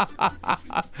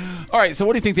 All right, so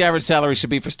what do you think the average salary should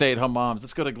be for stay-at-home moms?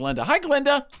 Let's go to Glenda. Hi,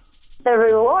 Glenda. The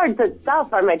rewards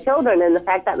itself are my children and the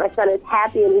fact that my son is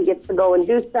happy and he gets to go and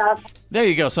do stuff. There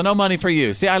you go. So no money for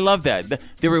you. See, I love that.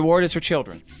 The reward is for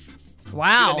children.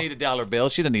 Wow. She didn't need $1 bill.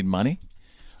 She didn't need money.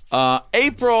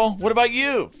 April, what about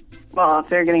you? Well, if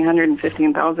they're getting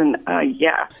 $115,000,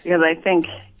 yeah, because I think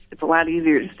it's a lot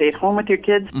easier to stay at home with your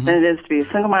kids than it is to be a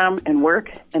single mom and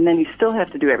work, and then you still have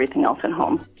to do everything else at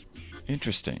home.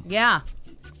 Interesting. Yeah.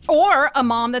 Or a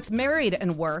mom that's married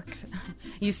and works.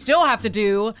 You still have to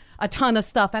do a ton of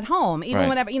stuff at home. Even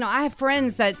whenever, I have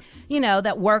friends that,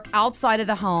 that work outside of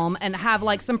the home and have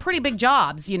like some pretty big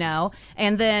jobs,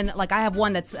 and then like I have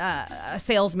one that's a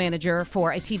sales manager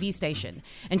for a TV station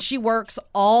and she works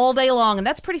all day long and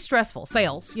that's pretty stressful,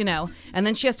 sales, and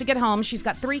then she has to get home. She's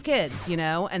got 3 kids,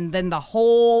 and then the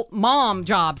whole mom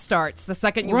job starts the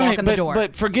second you walk in the door.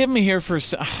 But forgive me here for...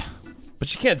 But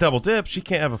she can't double dip. She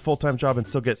can't have a full-time job and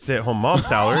still get stay-at-home mom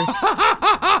salary.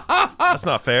 That's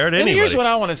not fair to anybody. And here's what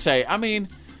I want to say. I mean,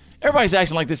 everybody's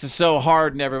acting like this is so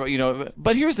hard and everybody,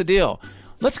 but here's the deal.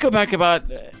 Let's go back about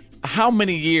how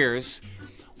many years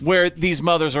where these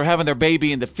mothers are having their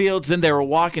baby in the fields, then they were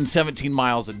walking 17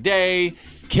 miles a day,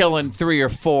 killing 3 or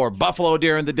 4 buffalo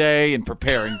deer in the day and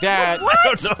preparing that. I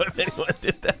don't know if anyone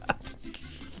did that.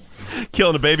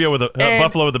 Killing a baby with a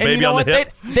buffalo with a baby on the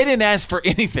hip. They didn't ask for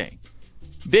anything.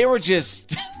 They were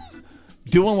just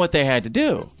doing what they had to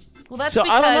do. Well, that's so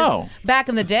because I don't know. Back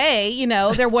in the day,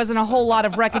 there wasn't a whole lot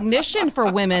of recognition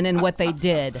for women and what they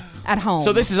did at home.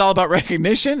 So this is all about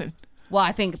recognition? Well,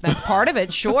 I think that's part of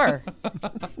it, sure.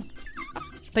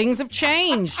 Things have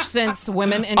changed since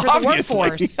women entered the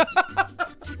workforce.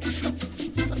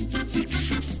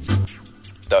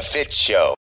 The Fitz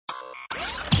Show.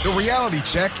 The reality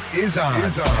check is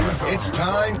on. It's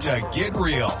time to get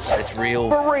real. It's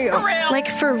real. For real. Like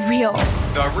for real.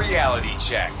 The reality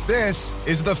check. This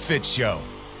is The Fitz Show.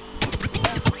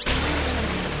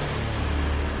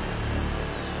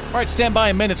 All right, stand by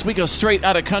in minutes. We go straight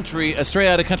out of country, a straight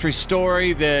out of country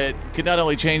story that could not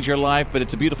only change your life, but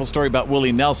it's a beautiful story about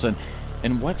Willie Nelson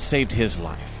and what saved his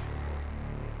life.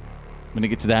 I'm going to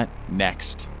get to that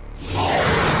next.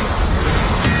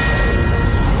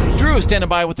 Drew is standing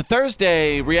by with the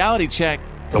Thursday reality check.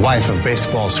 The wife of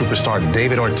baseball superstar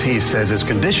David Ortiz says his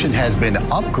condition has been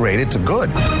upgraded to good.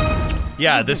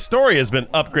 Yeah, this story has been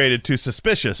upgraded to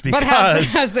suspicious because...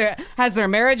 But has their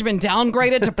marriage been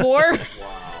downgraded to poor?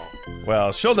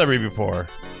 Well, she'll never be poor.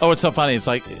 Oh, it's so funny. It's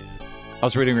like, I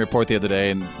was reading a report the other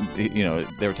day, and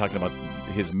they were talking about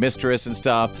his mistress and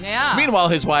stuff. Yeah. Meanwhile,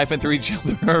 his wife and 3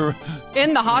 children are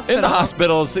in the hospital. In the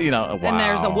hospitals, wow. And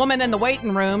there's a woman in the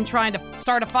waiting room trying to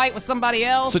start a fight with somebody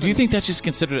else. So do you think that's just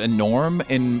considered a norm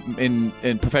in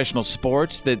professional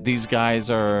sports that these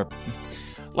guys are...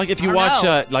 Like if you watch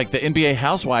like the NBA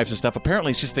Housewives and stuff,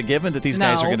 apparently it's just a given that these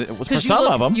guys are going to... For some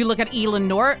of them. You look at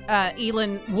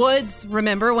Elin Woods,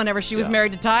 remember, whenever she was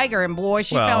married to Tiger, and boy,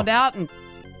 she found out and...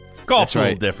 Golf's a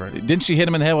little different. Didn't she hit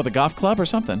him in the head with a golf club or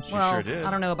something? Well, sure did.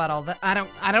 I don't know about all that. I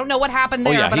don't know what happened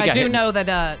there, but I do know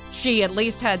that she at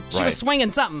least she was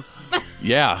swinging something.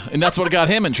 Yeah, and that's what got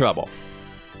him in trouble.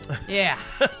 Yeah.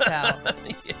 So.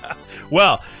 Yeah.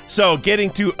 Well, so getting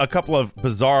to a couple of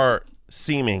bizarre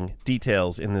seeming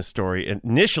details in this story.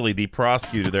 Initially, the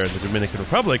prosecutor there in the Dominican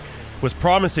Republic was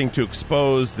promising to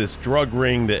expose this drug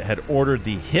ring that had ordered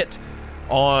the hit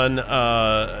on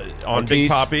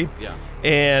Big Papi. Yeah.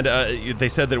 And they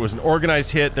said that it was an organized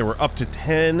hit. There were up to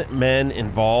 10 men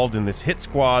involved in this hit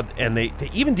squad, and they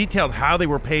even detailed how they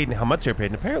were paid and how much they were paid.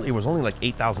 And apparently it was only like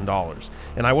 $8,000.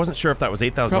 And I wasn't sure if that was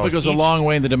 $8,000 Probably goes a long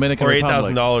way in the Dominican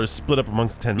Republic. Or $8,000 split up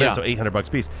amongst the 10 men, so $800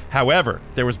 a piece. However,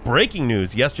 there was breaking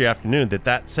news yesterday afternoon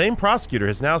that same prosecutor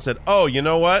has now said, oh, you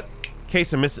know what?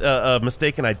 Case of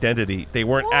mistaken identity. They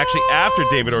weren't actually after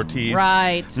David Ortiz.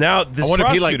 Right. Now, this I wonder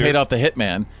if he paid off the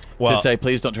hitman Well- to say,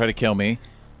 please don't try to kill me.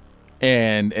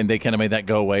 And they kind of made that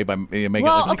go away by making it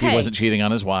look like he wasn't cheating on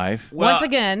his wife. Once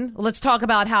again, let's talk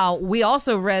about how we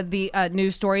also read the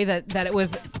news story that it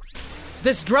was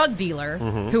this drug dealer,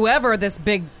 whoever this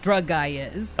big drug guy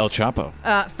is, El Chapo,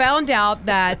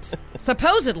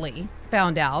 supposedly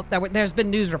found out that there's been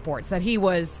news reports that he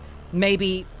was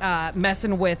maybe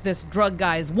messing with this drug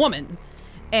guy's woman.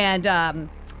 And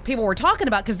people were talking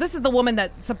about, because this is the woman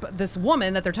that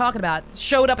they're talking about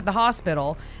showed up at the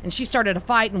hospital, and she started a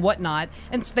fight and whatnot,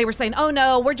 and they were saying, oh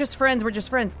no, we're just friends,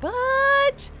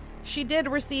 but she did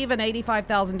receive an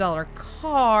 $85,000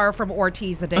 car from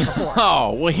Ortiz the day before.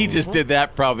 Oh, well, he just did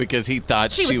that probably because he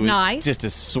thought she was nice. Just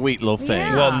a sweet little thing.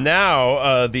 Yeah. Well,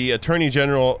 now the Attorney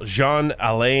General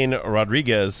Jean-Alain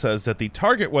Rodriguez says that the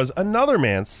target was another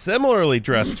man similarly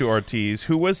dressed to Ortiz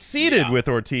who was seated with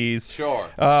Ortiz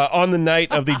on the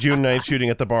night of the June 9th shooting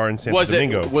at the bar in Santo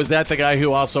Domingo. Was that the guy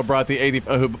who also brought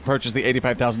who purchased the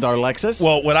 $85,000 Lexus?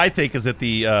 Well, what I think is that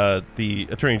the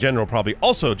Attorney General probably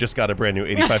also just got a brand new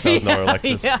 $85,000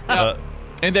 Lexus. Yeah.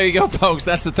 And there you go, folks.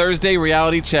 That's the Thursday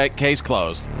reality check. Case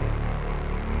closed.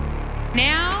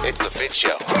 Now It's the Fitz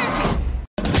Show.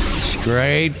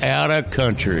 Straight out of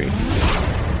country.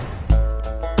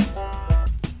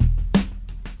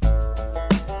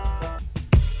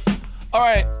 All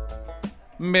right.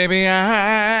 Baby,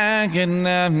 I can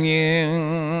love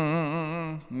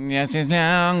you. Yes, it's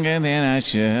longer than I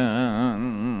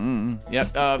should.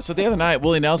 Yep. So the other night,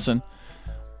 Willie Nelson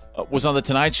was on The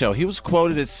Tonight Show. He was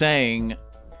quoted as saying,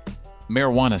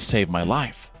 marijuana saved my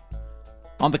life,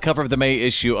 on the cover of the May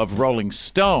issue of Rolling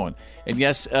Stone. And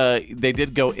yes, they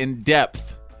did go in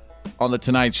depth on The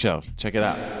Tonight Show. Check it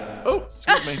out. Oh,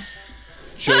 excuse me.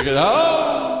 Check it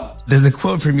out. There's a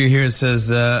quote from you here that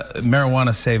says,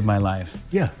 marijuana saved my life.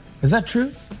 Yeah. Is that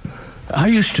true? I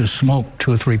used to smoke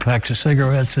 2 or 3 packs of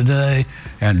cigarettes a day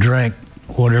and drank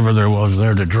whatever there was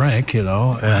there to drink, and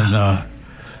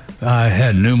I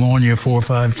had pneumonia 4 or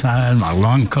 5 times. My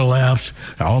lung collapsed.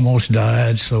 I almost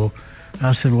died. So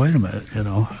I said, wait a minute,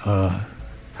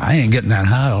 I ain't getting that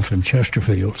high off them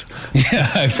Chesterfields.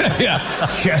 Yeah.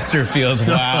 Chesterfields,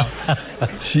 wow.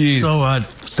 Jeez. So I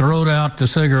throwed out the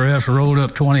cigarettes, rolled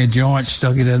up 20 joints,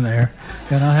 stuck it in there,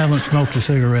 and I haven't smoked a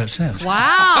cigarette since.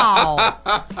 Wow.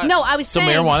 No, I was saying...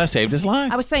 So marijuana saved his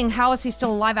life. I was saying, how is he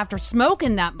still alive after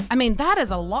smoking that? I mean, that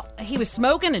is a lot. He was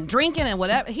smoking and drinking and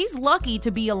whatever. He's lucky to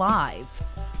be alive.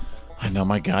 I know,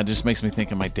 my God, it just makes me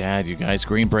think of my dad, you guys.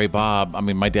 Green Beret Bob. I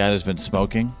mean, my dad has been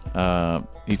smoking.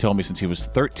 He told me since he was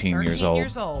 13 years old. 13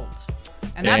 years old.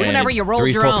 And that's whenever you rolled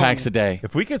 3 your full own. packs a day.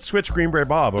 If we could switch Green Beret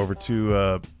Bob over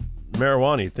to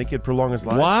marijuana, you think it'd prolong his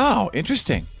life? Wow,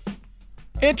 interesting.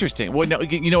 Well, no,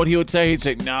 you know what he would say? He'd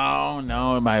say, no,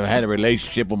 I've had a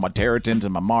relationship with my Territons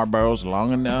and my Marlboros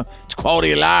long enough. It's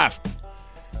quality of life.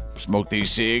 Smoke these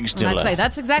cigs till... And I'd say,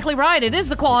 that's exactly right. It is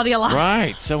the quality of life.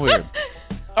 Right, so weird.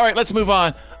 All right, let's move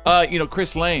on.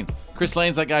 Chris Lane. Chris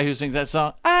Lane's that guy who sings that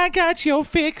song, I got your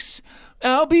fix.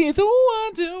 I'll be the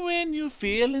one to when you're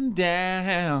feeling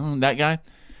down. That guy.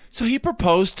 So he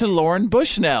proposed to Lauren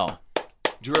Bushnell.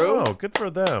 Drew? Oh, good for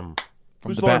them.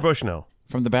 Who's Lauren Bushnell?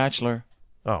 From The Bachelor.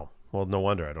 Oh, well, no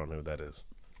wonder I don't know who that is.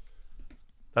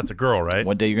 That's a girl, right?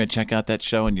 One day you're going to check out that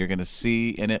show and you're going to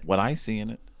see in it what I see in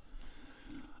it.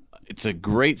 It's a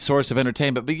great source of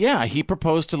entertainment. But yeah, he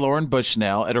proposed to Lauren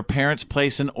Bushnell at her parents'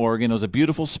 place in Oregon. It was a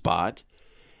beautiful spot.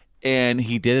 And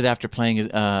he did it after playing his,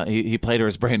 he played her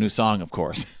his brand new song, of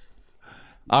course.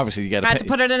 Obviously, you got to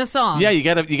put it in a song. Yeah, you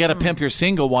got to pimp your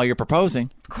single while you're proposing.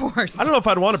 Of course. I don't know if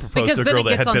I'd want to propose to a girl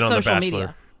that had been on The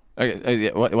Bachelor.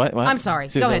 What? I'm sorry.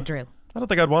 Go ahead, Drew. I don't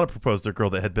think I'd want to propose to a girl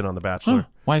that had been on The Bachelor.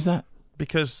 Why is that?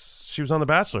 Because she was on The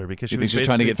Bachelor. Because you think she was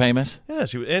trying to get famous? Yeah,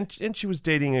 and she was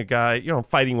dating a guy,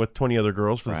 fighting with 20 other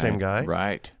girls for the same guy.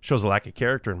 Right. Shows a lack of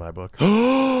character in my book.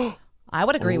 I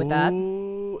would agree with that.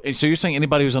 So you're saying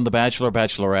anybody who's on The Bachelor or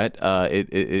Bachelorette,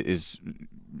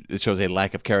 it shows a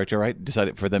lack of character, right?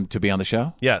 Decided for them to be on the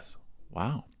show? Yes.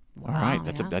 Wow. All right,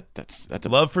 that's a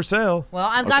love for sale. Well,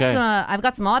 I've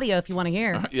got some audio if you want to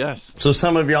hear. Yes. So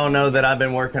some of y'all know that I've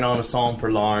been working on a song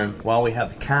for Lauren. While we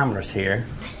have the cameras here,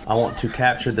 I want to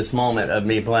capture this moment of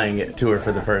me playing it to her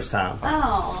for the first time.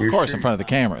 Oh, of course, in front of the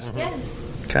cameras. Yes.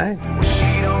 Okay. Well,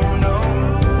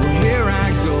 here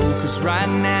I go, 'cause right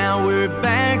now we're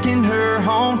back in her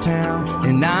hometown,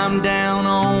 and I'm down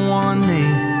on one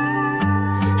knee.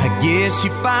 I guess she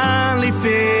finally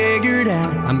figured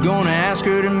out I'm gonna ask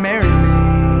her to marry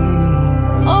me.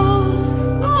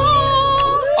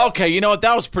 Okay, you know what?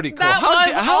 That was pretty cool. That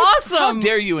was awesome. How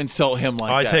dare you insult him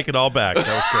like I that? take it all back. That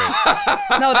was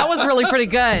great. No, that was really pretty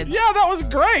good. Yeah, that was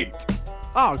great.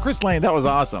 Oh, Chris Lane, that was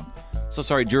awesome. So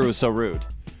sorry Drew was so rude.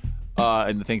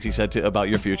 And the things he said about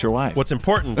your future wife. What's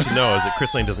important to know is that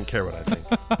Chris Lane doesn't care what I think.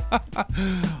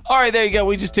 All right, there you go.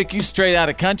 We just took you straight out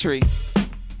of country.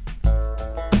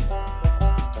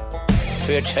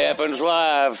 Fitz happens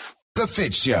live. The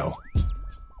Fitz Show.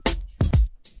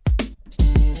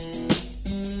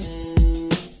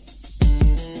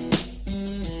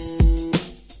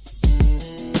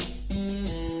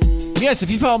 Yes,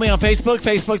 if you follow me on Facebook,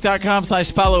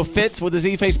 facebook.com/follow Fitz with a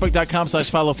Z,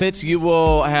 facebook.com/follow Fitz, you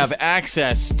will have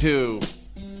access to,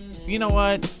 you know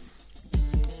what?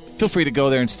 Feel free to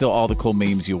go there and steal all the cool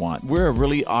memes you want. We're a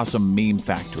really awesome meme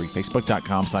factory,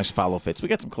 facebook.com/follow Fitz. We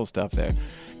got some cool stuff there.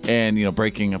 And, you know,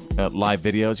 breaking live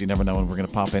videos. You never know when we're going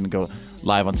to pop in and go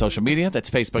live on social media. That's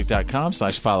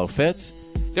facebook.com/follow Fitz.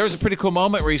 There was a pretty cool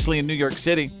moment recently in New York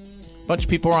City. A bunch of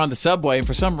people were on the subway and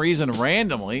for some reason,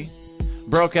 randomly,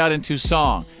 broke out into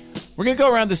song. We're going to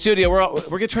go around the studio. We're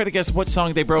going to try to guess what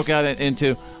song they broke out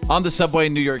into on the subway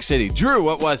in New York City. Drew,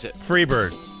 what was it?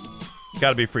 Freebird. Got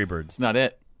to be Freebird. It's not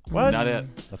it. What? Not it.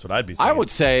 That's what I'd be saying. I would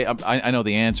say, I know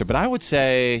the answer, but I would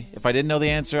say, if I didn't know the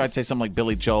answer, I'd say something like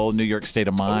Billy Joel, New York State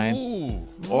of Mind. Ooh.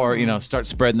 Or, you know, start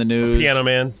spreading the news. Piano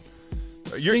Man.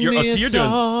 You're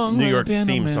doing New York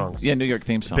theme songs. Yeah, New York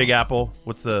theme songs. Big Apple.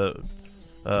 What's the...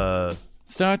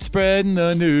 Start spreading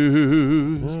the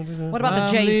news. What about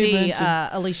the Jay-Z,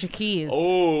 Alicia Keys?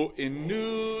 Oh, in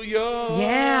New York.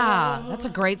 Yeah, that's a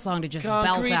great song to just belt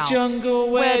out. Concrete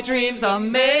jungle where dreams are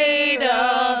made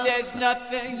of. There's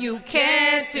nothing you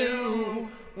can't do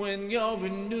when you're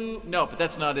in New... No, but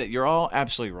that's not it. You're all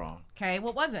absolutely wrong. Okay,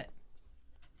 what was it?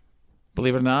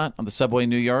 Believe it or not, on the subway in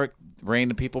New York,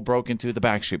 random people broke into the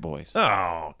Backstreet Boys.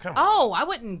 Oh, come on. Oh, I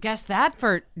wouldn't guess that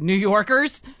for New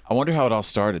Yorkers. I wonder how it all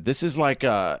started. This is like,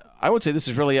 I would say this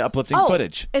is really uplifting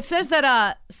footage. It says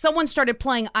that someone started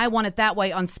playing I Want It That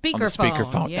Way on speakerphone. On the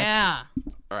speakerphone. Yeah.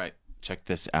 All right, check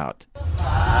this out.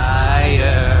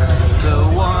 Fire, the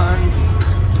one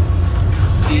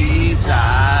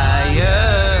desires.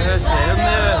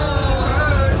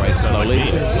 Everybody slowly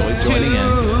joining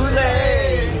in.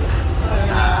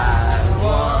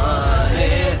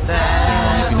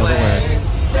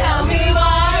 Tell me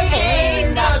why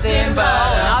ain't nothing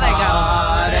but now they go.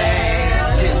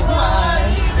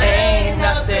 Ain't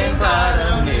nothing but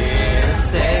a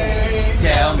mistake.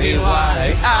 Tell me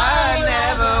why I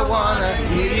never wanna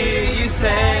hear you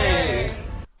say.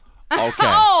 Okay.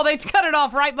 Oh, they cut it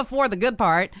off right before the good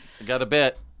part. I got a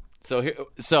bit.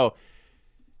 So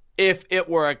if it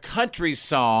were a country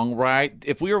song, right?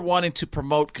 If we were wanting to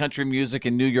promote country music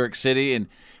in New York City and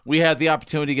we had the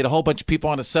opportunity to get a whole bunch of people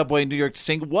on a subway in New York to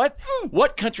sing, what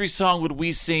country song would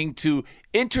we sing to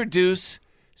introduce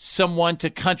someone to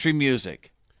country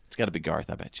music? It's got to be Garth,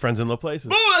 I bet you. Friends in Low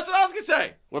Places. Boo, that's what I was going to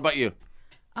say. What about you?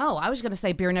 Oh, I was going to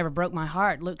say Beer Never Broke My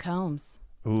Heart, Luke Combs.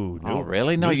 Ooh, oh,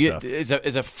 really? No, is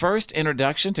a first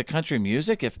introduction to country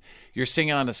music if you're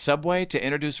singing on a subway to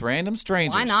introduce random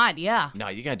strangers? Why not? Yeah. No,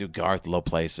 you got to do Garth, Low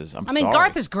Places. I mean,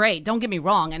 Garth is great. Don't get me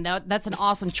wrong, and that's an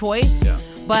awesome choice. Yeah.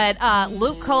 But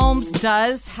Luke Combs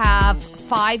does have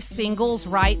 5 singles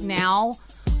right now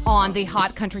on the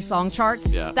Hot Country Song charts.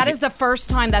 Yeah. That is the first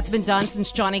time that's been done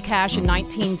since Johnny Cash in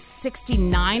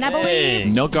 1969, I believe.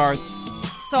 No Garth.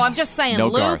 So I'm just saying, No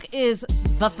Luke Garth. is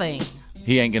the thing.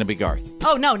 He ain't going to be Garth.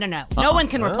 Oh, no. No one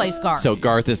can replace Garth. So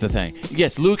Garth is the thing.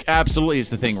 Yes, Luke absolutely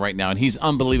is the thing right now, and he's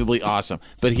unbelievably awesome.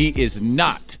 But he is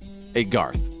not a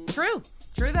Garth. True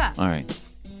that. All right.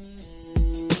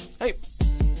 Hey,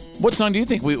 what song do you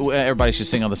think everybody should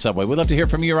sing on the subway? We'd love to hear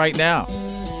from you right now.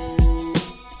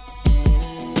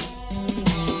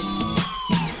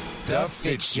 The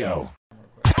Fitz Show.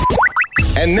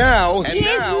 And now, Here's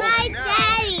my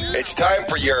daddy. It's time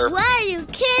for your Why Are You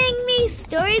Kidding Me?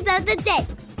 Stories of the day.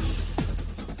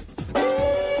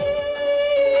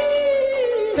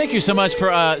 Thank you so much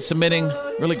for submitting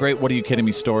really great What Are You Kidding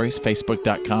Me stories.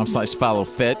 Facebook.com/follow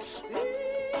Fitz.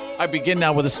 I begin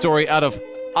now with a story out of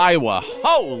Iowa.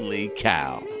 Holy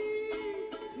cow.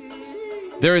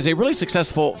 There is a really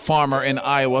successful farmer in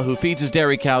Iowa who feeds his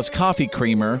dairy cows coffee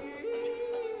creamer,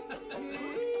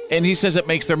 and he says it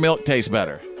makes their milk taste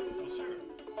better.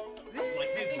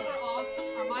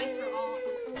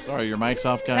 Sorry, your mic's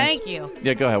off, guys. Thank you.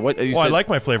 Yeah, go ahead. What you said? I like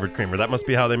my flavored creamer. That must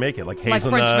be how they make it, like Like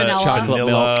hazelnut, French vanilla. Chocolate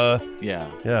vanilla. milk. Yeah.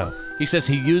 Yeah. He says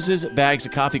he uses bags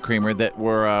of coffee creamer that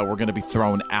were going to be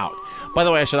thrown out. By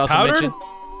the way, I should also Powdered? mention,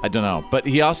 I don't know, but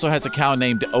he also has a cow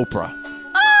named Oprah.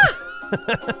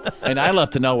 And I love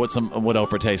to know what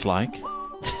Oprah tastes like.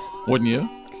 Wouldn't you?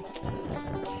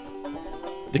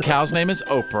 The cow's name is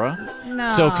Oprah. No.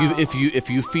 So if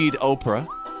you feed Oprah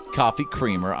coffee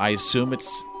creamer, I assume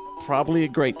it's probably a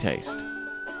great taste.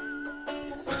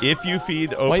 If you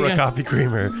feed Oprah coffee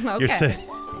creamer, you're saying...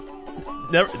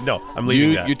 No, I'm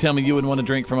leaving that. You tell me you wouldn't want to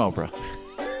drink from Oprah.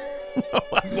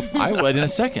 I would in a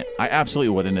second. I absolutely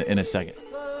would in a second.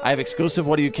 I have exclusive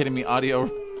What Are You Kidding Me audio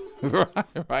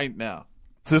right now.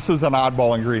 This is an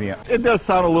oddball ingredient. It does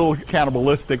sound a little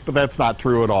cannibalistic, but that's not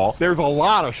true at all. There's a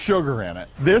lot of sugar in it.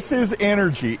 This is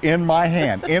energy in my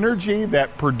hand, energy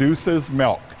that produces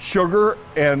milk. Sugar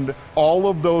and all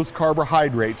of those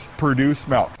carbohydrates produce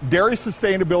milk. Dairy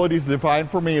sustainability is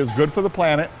defined for me as good for the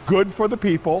planet, good for the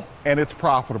people, and it's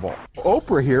profitable.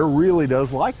 Oprah here really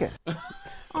does like it. There's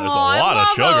a lot of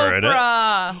sugar in it.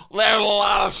 There's a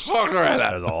lot of sugar in it.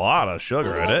 There's a lot of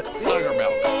sugar in it. Sugar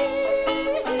milk.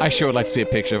 I sure would like to see a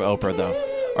picture of Oprah, though.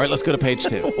 All right, let's go to page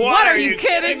 2. What are you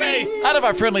kidding me? Out of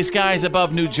our friendly skies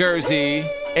above New Jersey,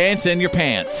 ants in your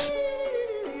pants.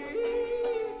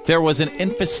 There was an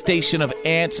infestation of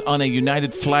ants on a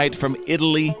United flight from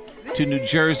Italy to New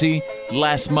Jersey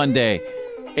last Monday.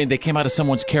 And they came out of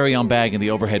someone's carry-on bag in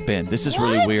the overhead bin. This is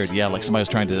really weird. Yeah, like somebody was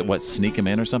trying to, sneak them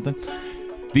in or something?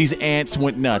 These ants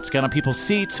went nuts. Got on people's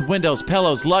seats, windows,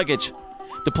 pillows, luggage.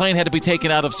 The plane had to be taken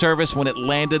out of service when it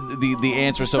landed. The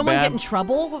ants were so Someone bad. get in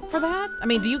trouble for that? I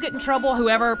mean, do you get in trouble,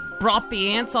 whoever brought the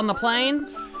ants on the plane?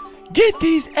 Get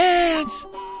these ants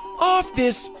off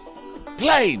this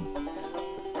plane.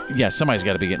 Yeah, somebody's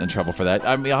got to be getting in trouble for that.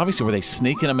 I mean, obviously, were they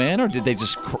sneaking them in, or did they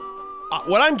just...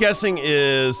 What I'm guessing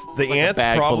is the It's like a ants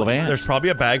bag probably... full of ants. There's probably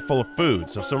a bag full of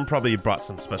food. So someone probably brought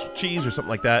some special cheese or something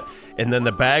like that. And then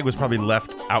the bag was probably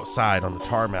left outside on the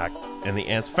tarmac. And the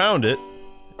ants found it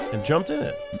and jumped in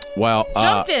it. Well,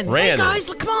 Jumped in. ran Hey, guys,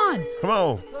 in. come on. Come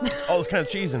on. All this kind of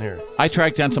cheese in here. I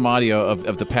tracked down some audio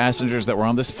of the passengers that were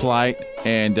on this flight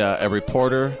and a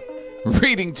reporter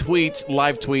reading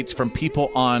live tweets from people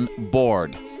on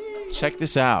board. Check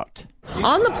this out.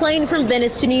 On the plane from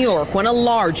Venice to New York, when a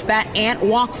large fat ant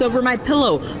walks over my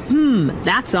pillow.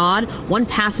 That's odd. One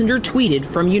passenger tweeted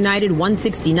from United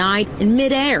 169 in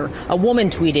midair. A woman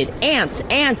tweeted, ants,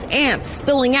 ants, ants,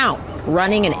 spilling out,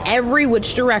 running in every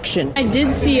which direction. I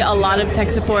did see a lot of tech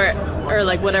support or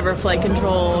whatever flight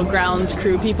control, grounds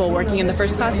crew people working in the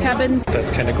first class cabins.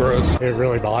 That's kind of gross. It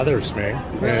really bothers me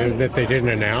that they didn't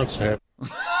announce it.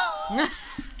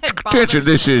 Attention,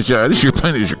 this is your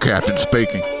plane. This is your captain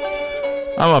speaking.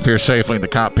 I'm up here safely in the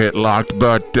cockpit locked,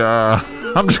 but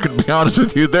I'm just going to be honest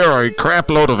with you. There are a crap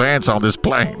load of ants on this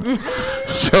plane.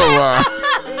 So,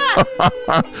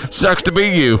 sucks to be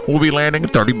you. We'll be landing in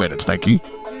 30 minutes. Thank you.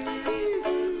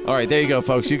 All right, there you go,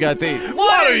 folks. You got the...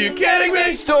 What are you kidding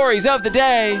me? Stories of the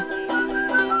day.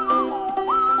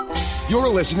 You're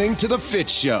listening to The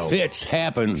Fitz Show. Fitz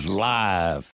happens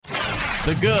live.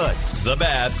 The good, the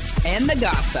bad, and the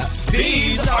gossip.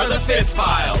 These are the Fitz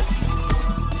Files.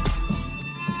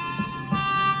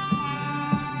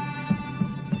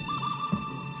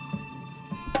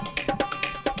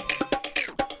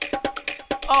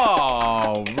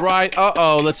 All right.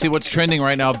 Let's see what's trending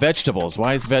right now. Vegetables.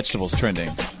 Why is vegetables trending?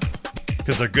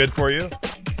 Because they're good for you?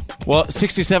 Well,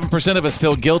 67% of us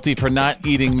feel guilty for not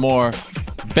eating more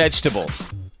vegetables.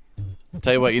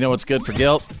 Tell you what, you know what's good for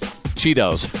guilt?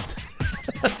 Cheetos.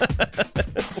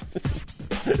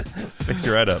 Fix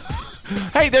your head up.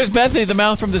 Hey, there's Bethany, the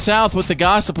mouth from the South, with the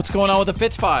gossip. What's going on with the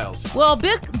Fitz Files? Well,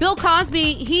 Bill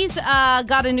Cosby, he's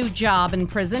got a new job in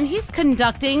prison. He's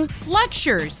conducting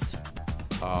lectures.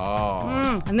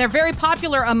 Oh. And they're very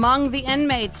popular among the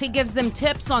inmates. He gives them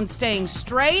tips on staying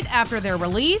straight after they're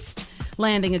released,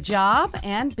 landing a job,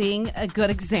 and being a good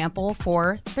example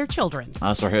for their children. I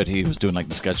also heard he was doing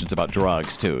discussions about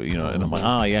drugs too, and I'm like,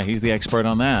 oh yeah, he's the expert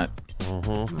on that.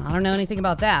 Mm-hmm. I don't know anything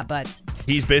about that, but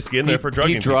he's basically in there for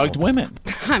drugging. He drugged people. women.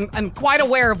 I'm quite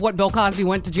aware of what Bill Cosby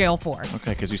went to jail for.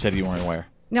 Okay, because you said you weren't aware.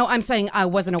 No, I'm saying I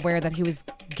wasn't aware that he was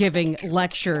giving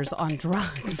lectures on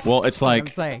drugs. Well, it's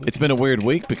it's been a weird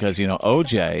week because,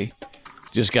 OJ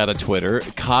just got a Twitter.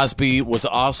 Cosby was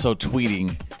also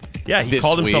tweeting. Yeah, he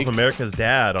called himself America's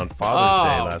dad on Father's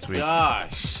Day last week. Oh,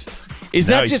 gosh.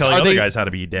 Now he's telling other guys how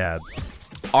to be dad.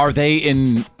 Are they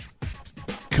in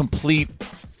complete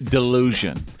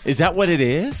delusion? Is that what it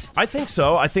is? I think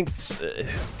so. I think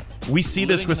we see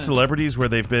this with celebrities where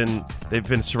they've been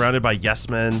surrounded by yes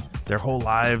men their whole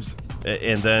lives,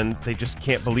 and then they just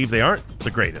can't believe they aren't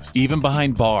the greatest. Even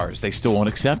behind bars, they still won't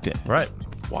accept it. Right.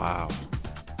 Wow.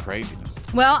 Craziness.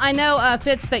 Well, I know,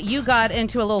 Fitz, that you got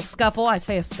into a little scuffle. I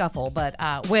say a scuffle, but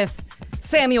with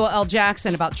Samuel L.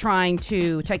 Jackson about trying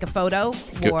to take a photo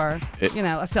or, a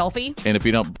selfie. And if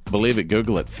you don't believe it,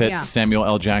 Google it. Fitz, Samuel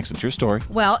L. Jackson. True story.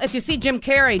 Well, if you see Jim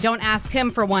Carrey, don't ask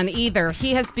him for one either.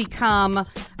 He has become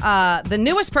the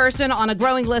newest person on a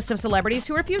growing list of celebrities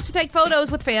who refuse to take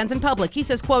photos with fans in public. He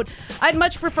says, quote, "I'd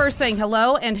much prefer saying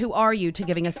hello and who are you to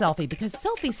giving a selfie because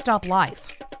selfies stop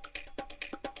life."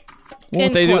 Well,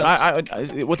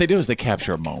 what they do is they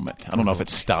capture a moment. I don't know if it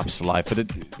stops life,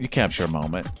 but you capture a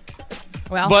moment.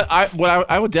 Well, but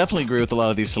I would definitely agree with a lot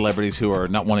of these celebrities who are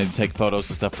not wanting to take photos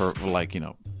and stuff for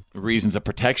reasons of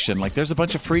protection. Like there's a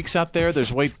bunch of freaks out there.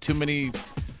 There's way too many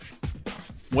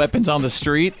weapons on the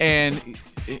street, and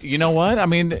you know what? I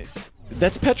mean,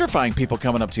 that's petrifying. People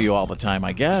coming up to you all the time,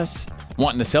 I guess,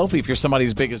 wanting a selfie. If you're somebody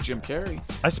as big as Jim Carrey,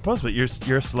 I suppose, but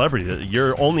you're a celebrity.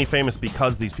 You're only famous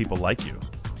because these people like you.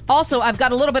 Also, I've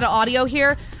got a little bit of audio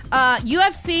here.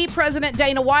 UFC President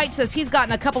Dana White says he's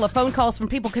gotten a couple of phone calls from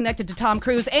people connected to Tom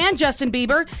Cruise and Justin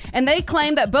Bieber, and they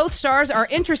claim that both stars are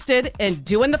interested in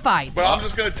doing the fight. But I'm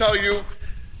just going to tell you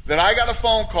that I got a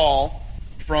phone call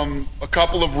from a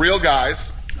couple of real guys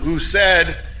who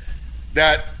said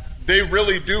that they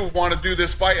really do want to do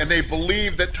this fight, and they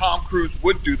believe that Tom Cruise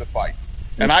would do the fight.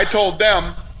 And I told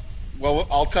them, well,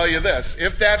 I'll tell you this.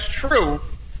 If that's true,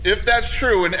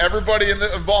 and everybody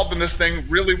involved in this thing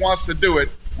really wants to do it,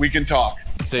 we can talk.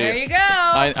 There you go.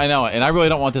 I know, and I really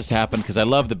don't want this to happen because I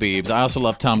love the Biebs. I also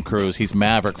love Tom Cruise. He's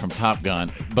Maverick from Top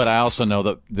Gun. But I also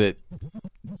know that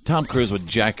Tom Cruise would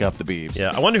jack up the Biebs.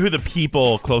 Yeah, I wonder who the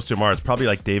people close to him are. It's probably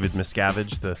like David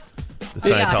Miscavige, the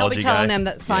Scientology he'll be telling guy. them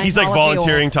that Scientology He's like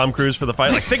volunteering Tom Cruise for the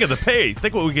fight. Like, think of the pay.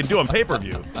 Think what we can do on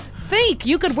pay-per-view. Think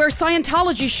you could wear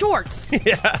Scientology shorts.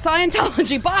 Yeah.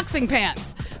 Scientology boxing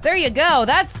pants. There you go.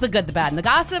 That's the good, the bad, and the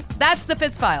gossip. That's the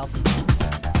Fitz Files.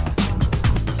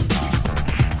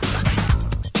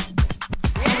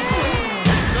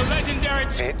 The legendary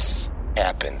Fitz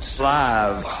happens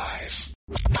live.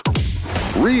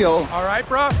 Real. All right,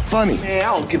 bro. Funny. Man,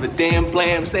 I don't give a damn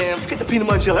blam, Sam. Forget the peanut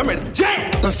butter jelly. I'm ready to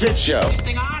jam. The Fitz Show.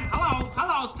 Testing on.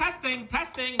 Hello. Testing.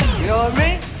 You know what I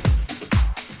mean?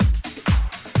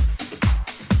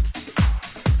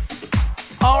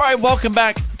 All right, welcome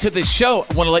back to the show.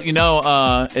 I want to let you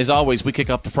know, as always, we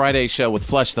kick off the Friday show with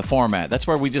Flush the Format. That's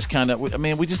where we just kind of,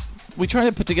 we try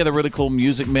to put together a really cool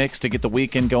music mix to get the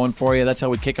weekend going for you. That's how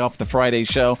we kick off the Friday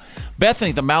show.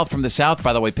 Bethany, the mouth from the South,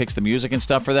 by the way, picks the music and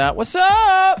stuff for that. What's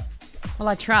up? Well,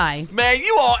 I try. Man,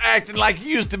 you all acting like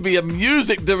you used to be a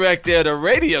music director at a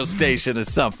radio station or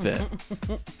something.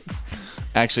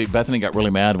 Actually, Bethany got really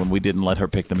mad when we didn't let her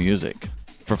pick the music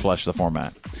for Flush the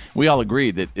Format. We all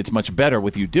agreed that it's much better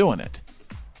with you doing it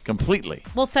completely.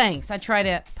 Well, thanks. I try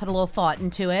to put a little thought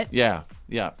into it. Yeah.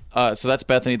 So that's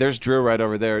Bethany. There's Drew right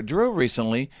over there. Drew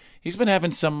recently, he's been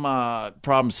having some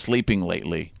problems sleeping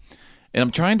lately. And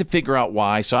I'm trying to figure out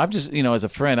why. So I've just, as a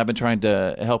friend, I've been trying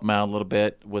to help him out a little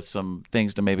bit with some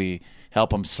things to maybe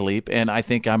help him sleep. And I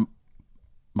think I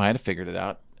might have figured it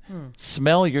out.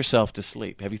 Smell yourself to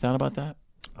sleep. Have you thought about that?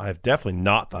 I've definitely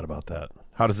not thought about that.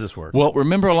 How does this work? Well,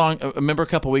 remember a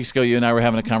couple weeks ago, you and I were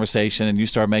having a conversation, and you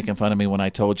started making fun of me when I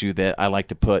told you that I like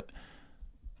to put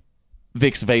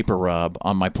Vicks Vapor Rub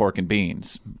on my pork and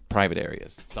beans private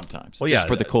areas sometimes, just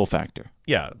for the cool factor.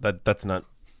 Yeah, that's not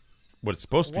what it's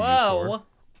supposed to be used for.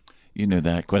 You knew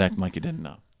that. Quit acting like you didn't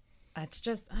know. It's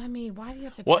just, why do you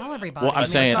have to tell everybody? Well, I'm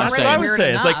saying.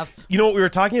 It's like, you know what we were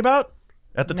talking about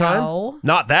at the time?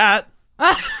 Not that.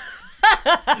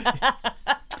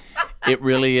 It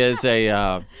really is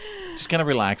just kind of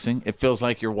relaxing. It feels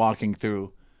like you're walking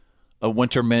through a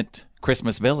winter mint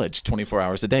Christmas village 24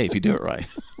 hours a day if you do it right.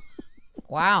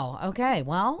 Wow. Okay.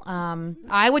 Well,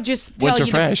 I would just tell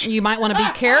you that you might want to be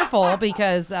careful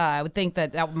because I would think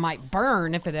that might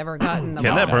burn if it ever got in the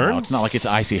Can that burn? No, it's not like it's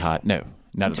icy hot. No,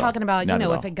 not I'm at all. talking about, Not at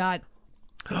all. if it got...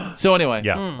 So anyway.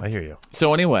 Yeah, I hear you.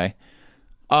 So anyway,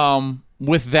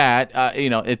 with that,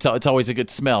 it's always a good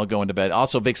smell going to bed.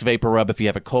 Also, Vicks Vapor Rub, if you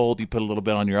have a cold, you put a little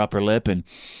bit on your upper lip and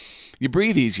you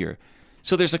breathe easier.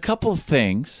 So there's a couple of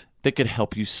things that could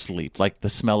help you sleep, like the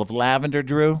smell of lavender,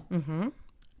 Drew. Mm-hmm.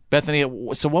 Bethany,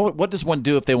 so what does one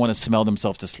do if they want to smell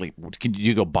themselves to sleep? Can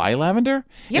you go buy lavender?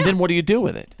 Yeah. And then what do you do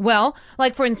with it? Well,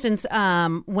 like for instance,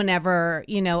 whenever,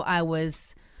 I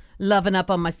was loving up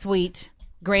on my sweet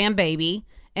grandbaby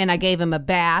and I gave him a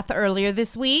bath earlier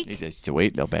this week. He's a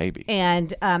sweet little baby.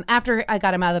 And after I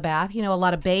got him out of the bath, a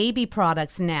lot of baby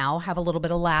products now have a little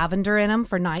bit of lavender in them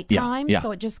for nighttime. Yeah.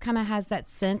 So it just kind of has that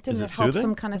scent, and Is it it helps soothing?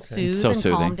 them kind of soothe so and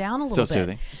soothing. calm down a little So bit.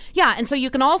 soothing. Yeah, and so you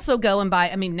can also go and buy,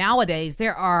 nowadays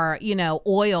there are,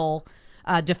 oil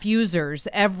diffusers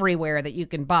everywhere that you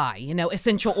can buy.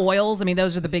 Essential oils.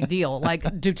 Those are the big deal, like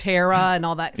doTERRA and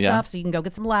all that stuff. So you can go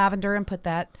get some lavender and put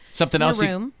that Something in else.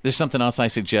 your room. There's something else I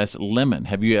suggest. Lemon.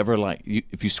 Have you ever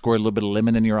if you squirt a little bit of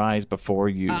lemon in your eyes before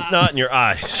you? Not in your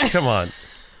eyes. Come on.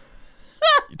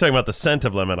 You're talking about the scent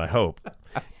of lemon, I hope.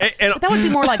 And But that would be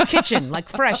more like kitchen, like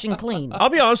fresh and clean. I'll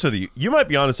be honest with you. You might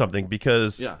be onto something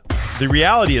because the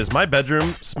reality is my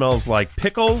bedroom smells like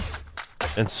pickles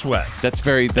and sweat. That's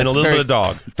a little bit of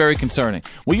dog. Very concerning.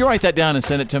 Will you write that down and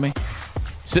send it to me?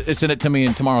 Send it to me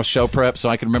in tomorrow's show prep so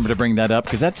I can remember to bring that up,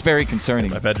 because that's very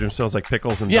concerning. My bedroom smells like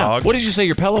pickles and Yeah. dog. What did you say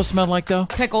your pillow smelled like, though?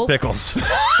 Pickles. Pickles.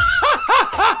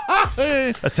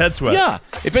 That's head sweat. Yeah.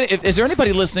 If is there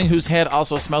anybody listening whose head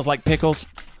also smells like pickles?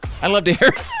 I'd love to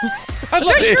hear.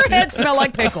 Does your head smell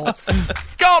like pickles?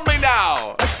 Call me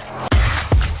now.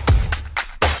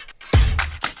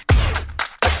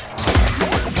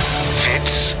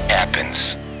 Fitz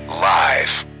happens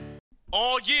live.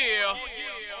 Oh yeah.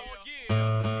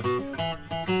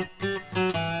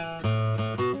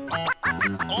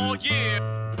 Oh yeah.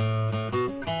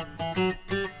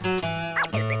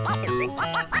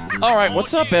 All right,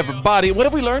 what's up, everybody? What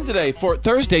have we learned today for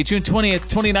Thursday, June 20th,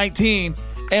 2019?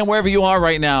 And wherever you are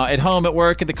right now, at home, at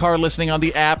work, in the car, listening on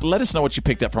the app, let us know what you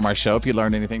picked up from our show if you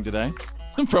learned anything today.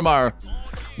 From our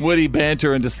witty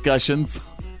banter and discussions.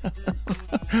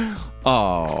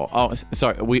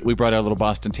 Sorry. We brought our little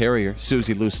Boston Terrier,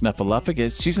 Susie Lou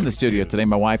Snuffleupagus. She's in the studio today.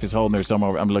 My wife is holding her, so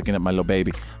I'm looking at my little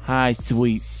baby. Hi,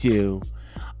 sweet Sue.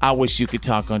 I wish you could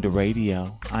talk on the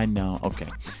radio. I know. Okay.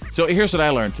 So here's what I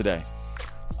learned today.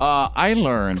 I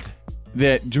learned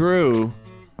that Drew,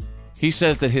 he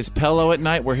says that his pillow at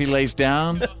night where he lays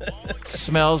down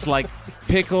smells like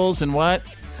pickles and what?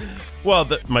 Well,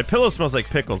 my pillow smells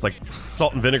like pickles, like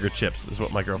salt and vinegar chips is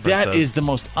what my girlfriend says. That is the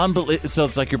most unbelievable. So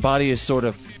it's like your body is sort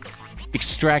of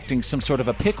extracting some sort of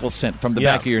a pickle scent from the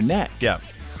back of your neck. Yeah.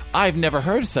 I've never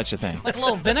heard of such a thing. Like a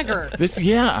little vinegar.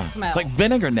 Smell. It's like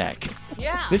vinegar neck.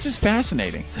 Yeah. This is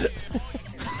fascinating.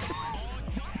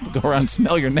 Go around and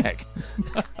smell your neck.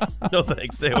 No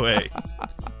thanks, stay away.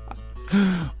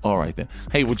 All right then.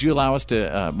 Hey, would you allow us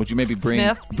to? Would you maybe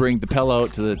bring the pillow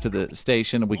to the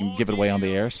station and we can give it away on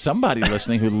the air? Somebody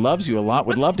listening who loves you a lot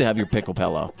would love to have your pickle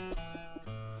pillow.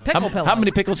 Pillow. How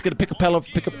many pickles could a pickle pillow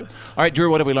pick up? All right,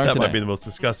 Drew, what have we learned That today? might be the most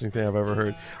disgusting thing I've ever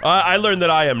heard. I learned that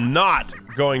I am not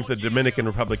going to the Dominican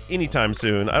Republic anytime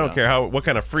soon. I don't care what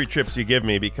kind of free trips you give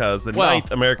me, because the 9th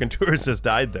American tourist has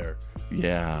died there.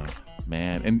 Yeah.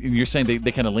 Man, and you're saying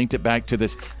they kind of linked it back to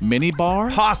this mini bar?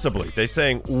 Possibly. They're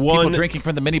saying people drinking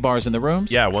from the mini bars in the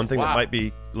rooms? Yeah, one thing that might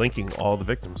be linking all the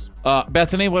victims.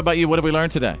 Bethany, what about you? What have we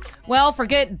learned today? Well,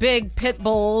 forget big pit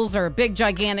bulls or big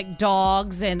gigantic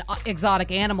dogs and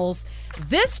exotic animals.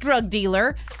 This drug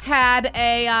dealer had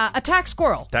a attack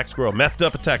squirrel. Attack squirrel. Methed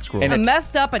up attack squirrel. A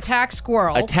methed up attack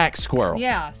squirrel. Attack squirrel.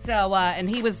 Yeah, so, and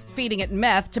he was feeding it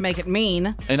meth to make it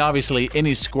mean. And obviously,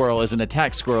 any squirrel is an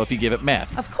attack squirrel if you give it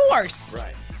meth. Of course.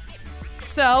 Right.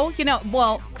 So,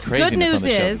 good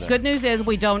news is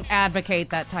we don't advocate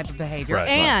that type of behavior. Right,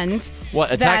 and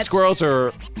what, attack squirrels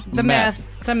or the meth?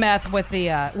 The meth with the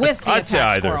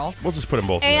attack squirrel. We'll just put them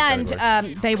both in that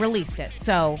category. They released it.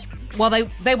 So,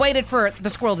 they waited for the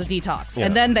squirrel to detox,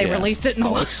 and then they released it.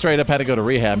 It straight up had to go to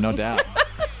rehab, no doubt.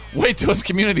 Wait till his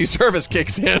community service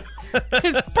kicks in.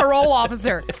 His parole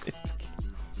officer.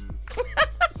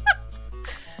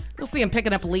 We'll see him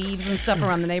picking up leaves and stuff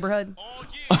around the neighborhood.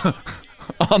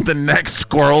 On the next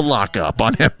squirrel lockup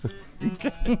on him.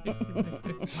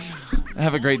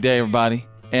 Have a great day, everybody.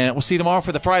 And we'll see you tomorrow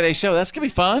for the Friday show. That's going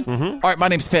to be fun. Mm-hmm. All right, my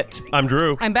name's Fitz. I'm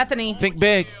Drew. I'm Bethany. Think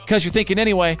big, because you're thinking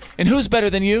anyway. And who's better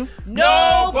than you?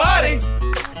 Nobody!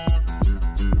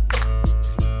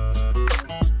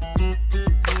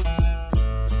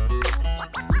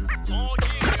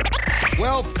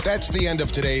 Well, that's the end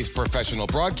of today's professional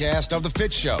broadcast of The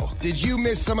Fitz Show. Did you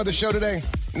miss some of the show today?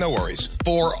 No worries.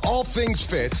 For all things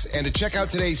Fitz and to check out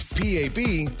today's PAB,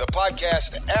 the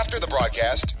podcast after the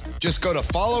broadcast, just go to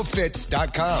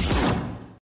followfitz.com.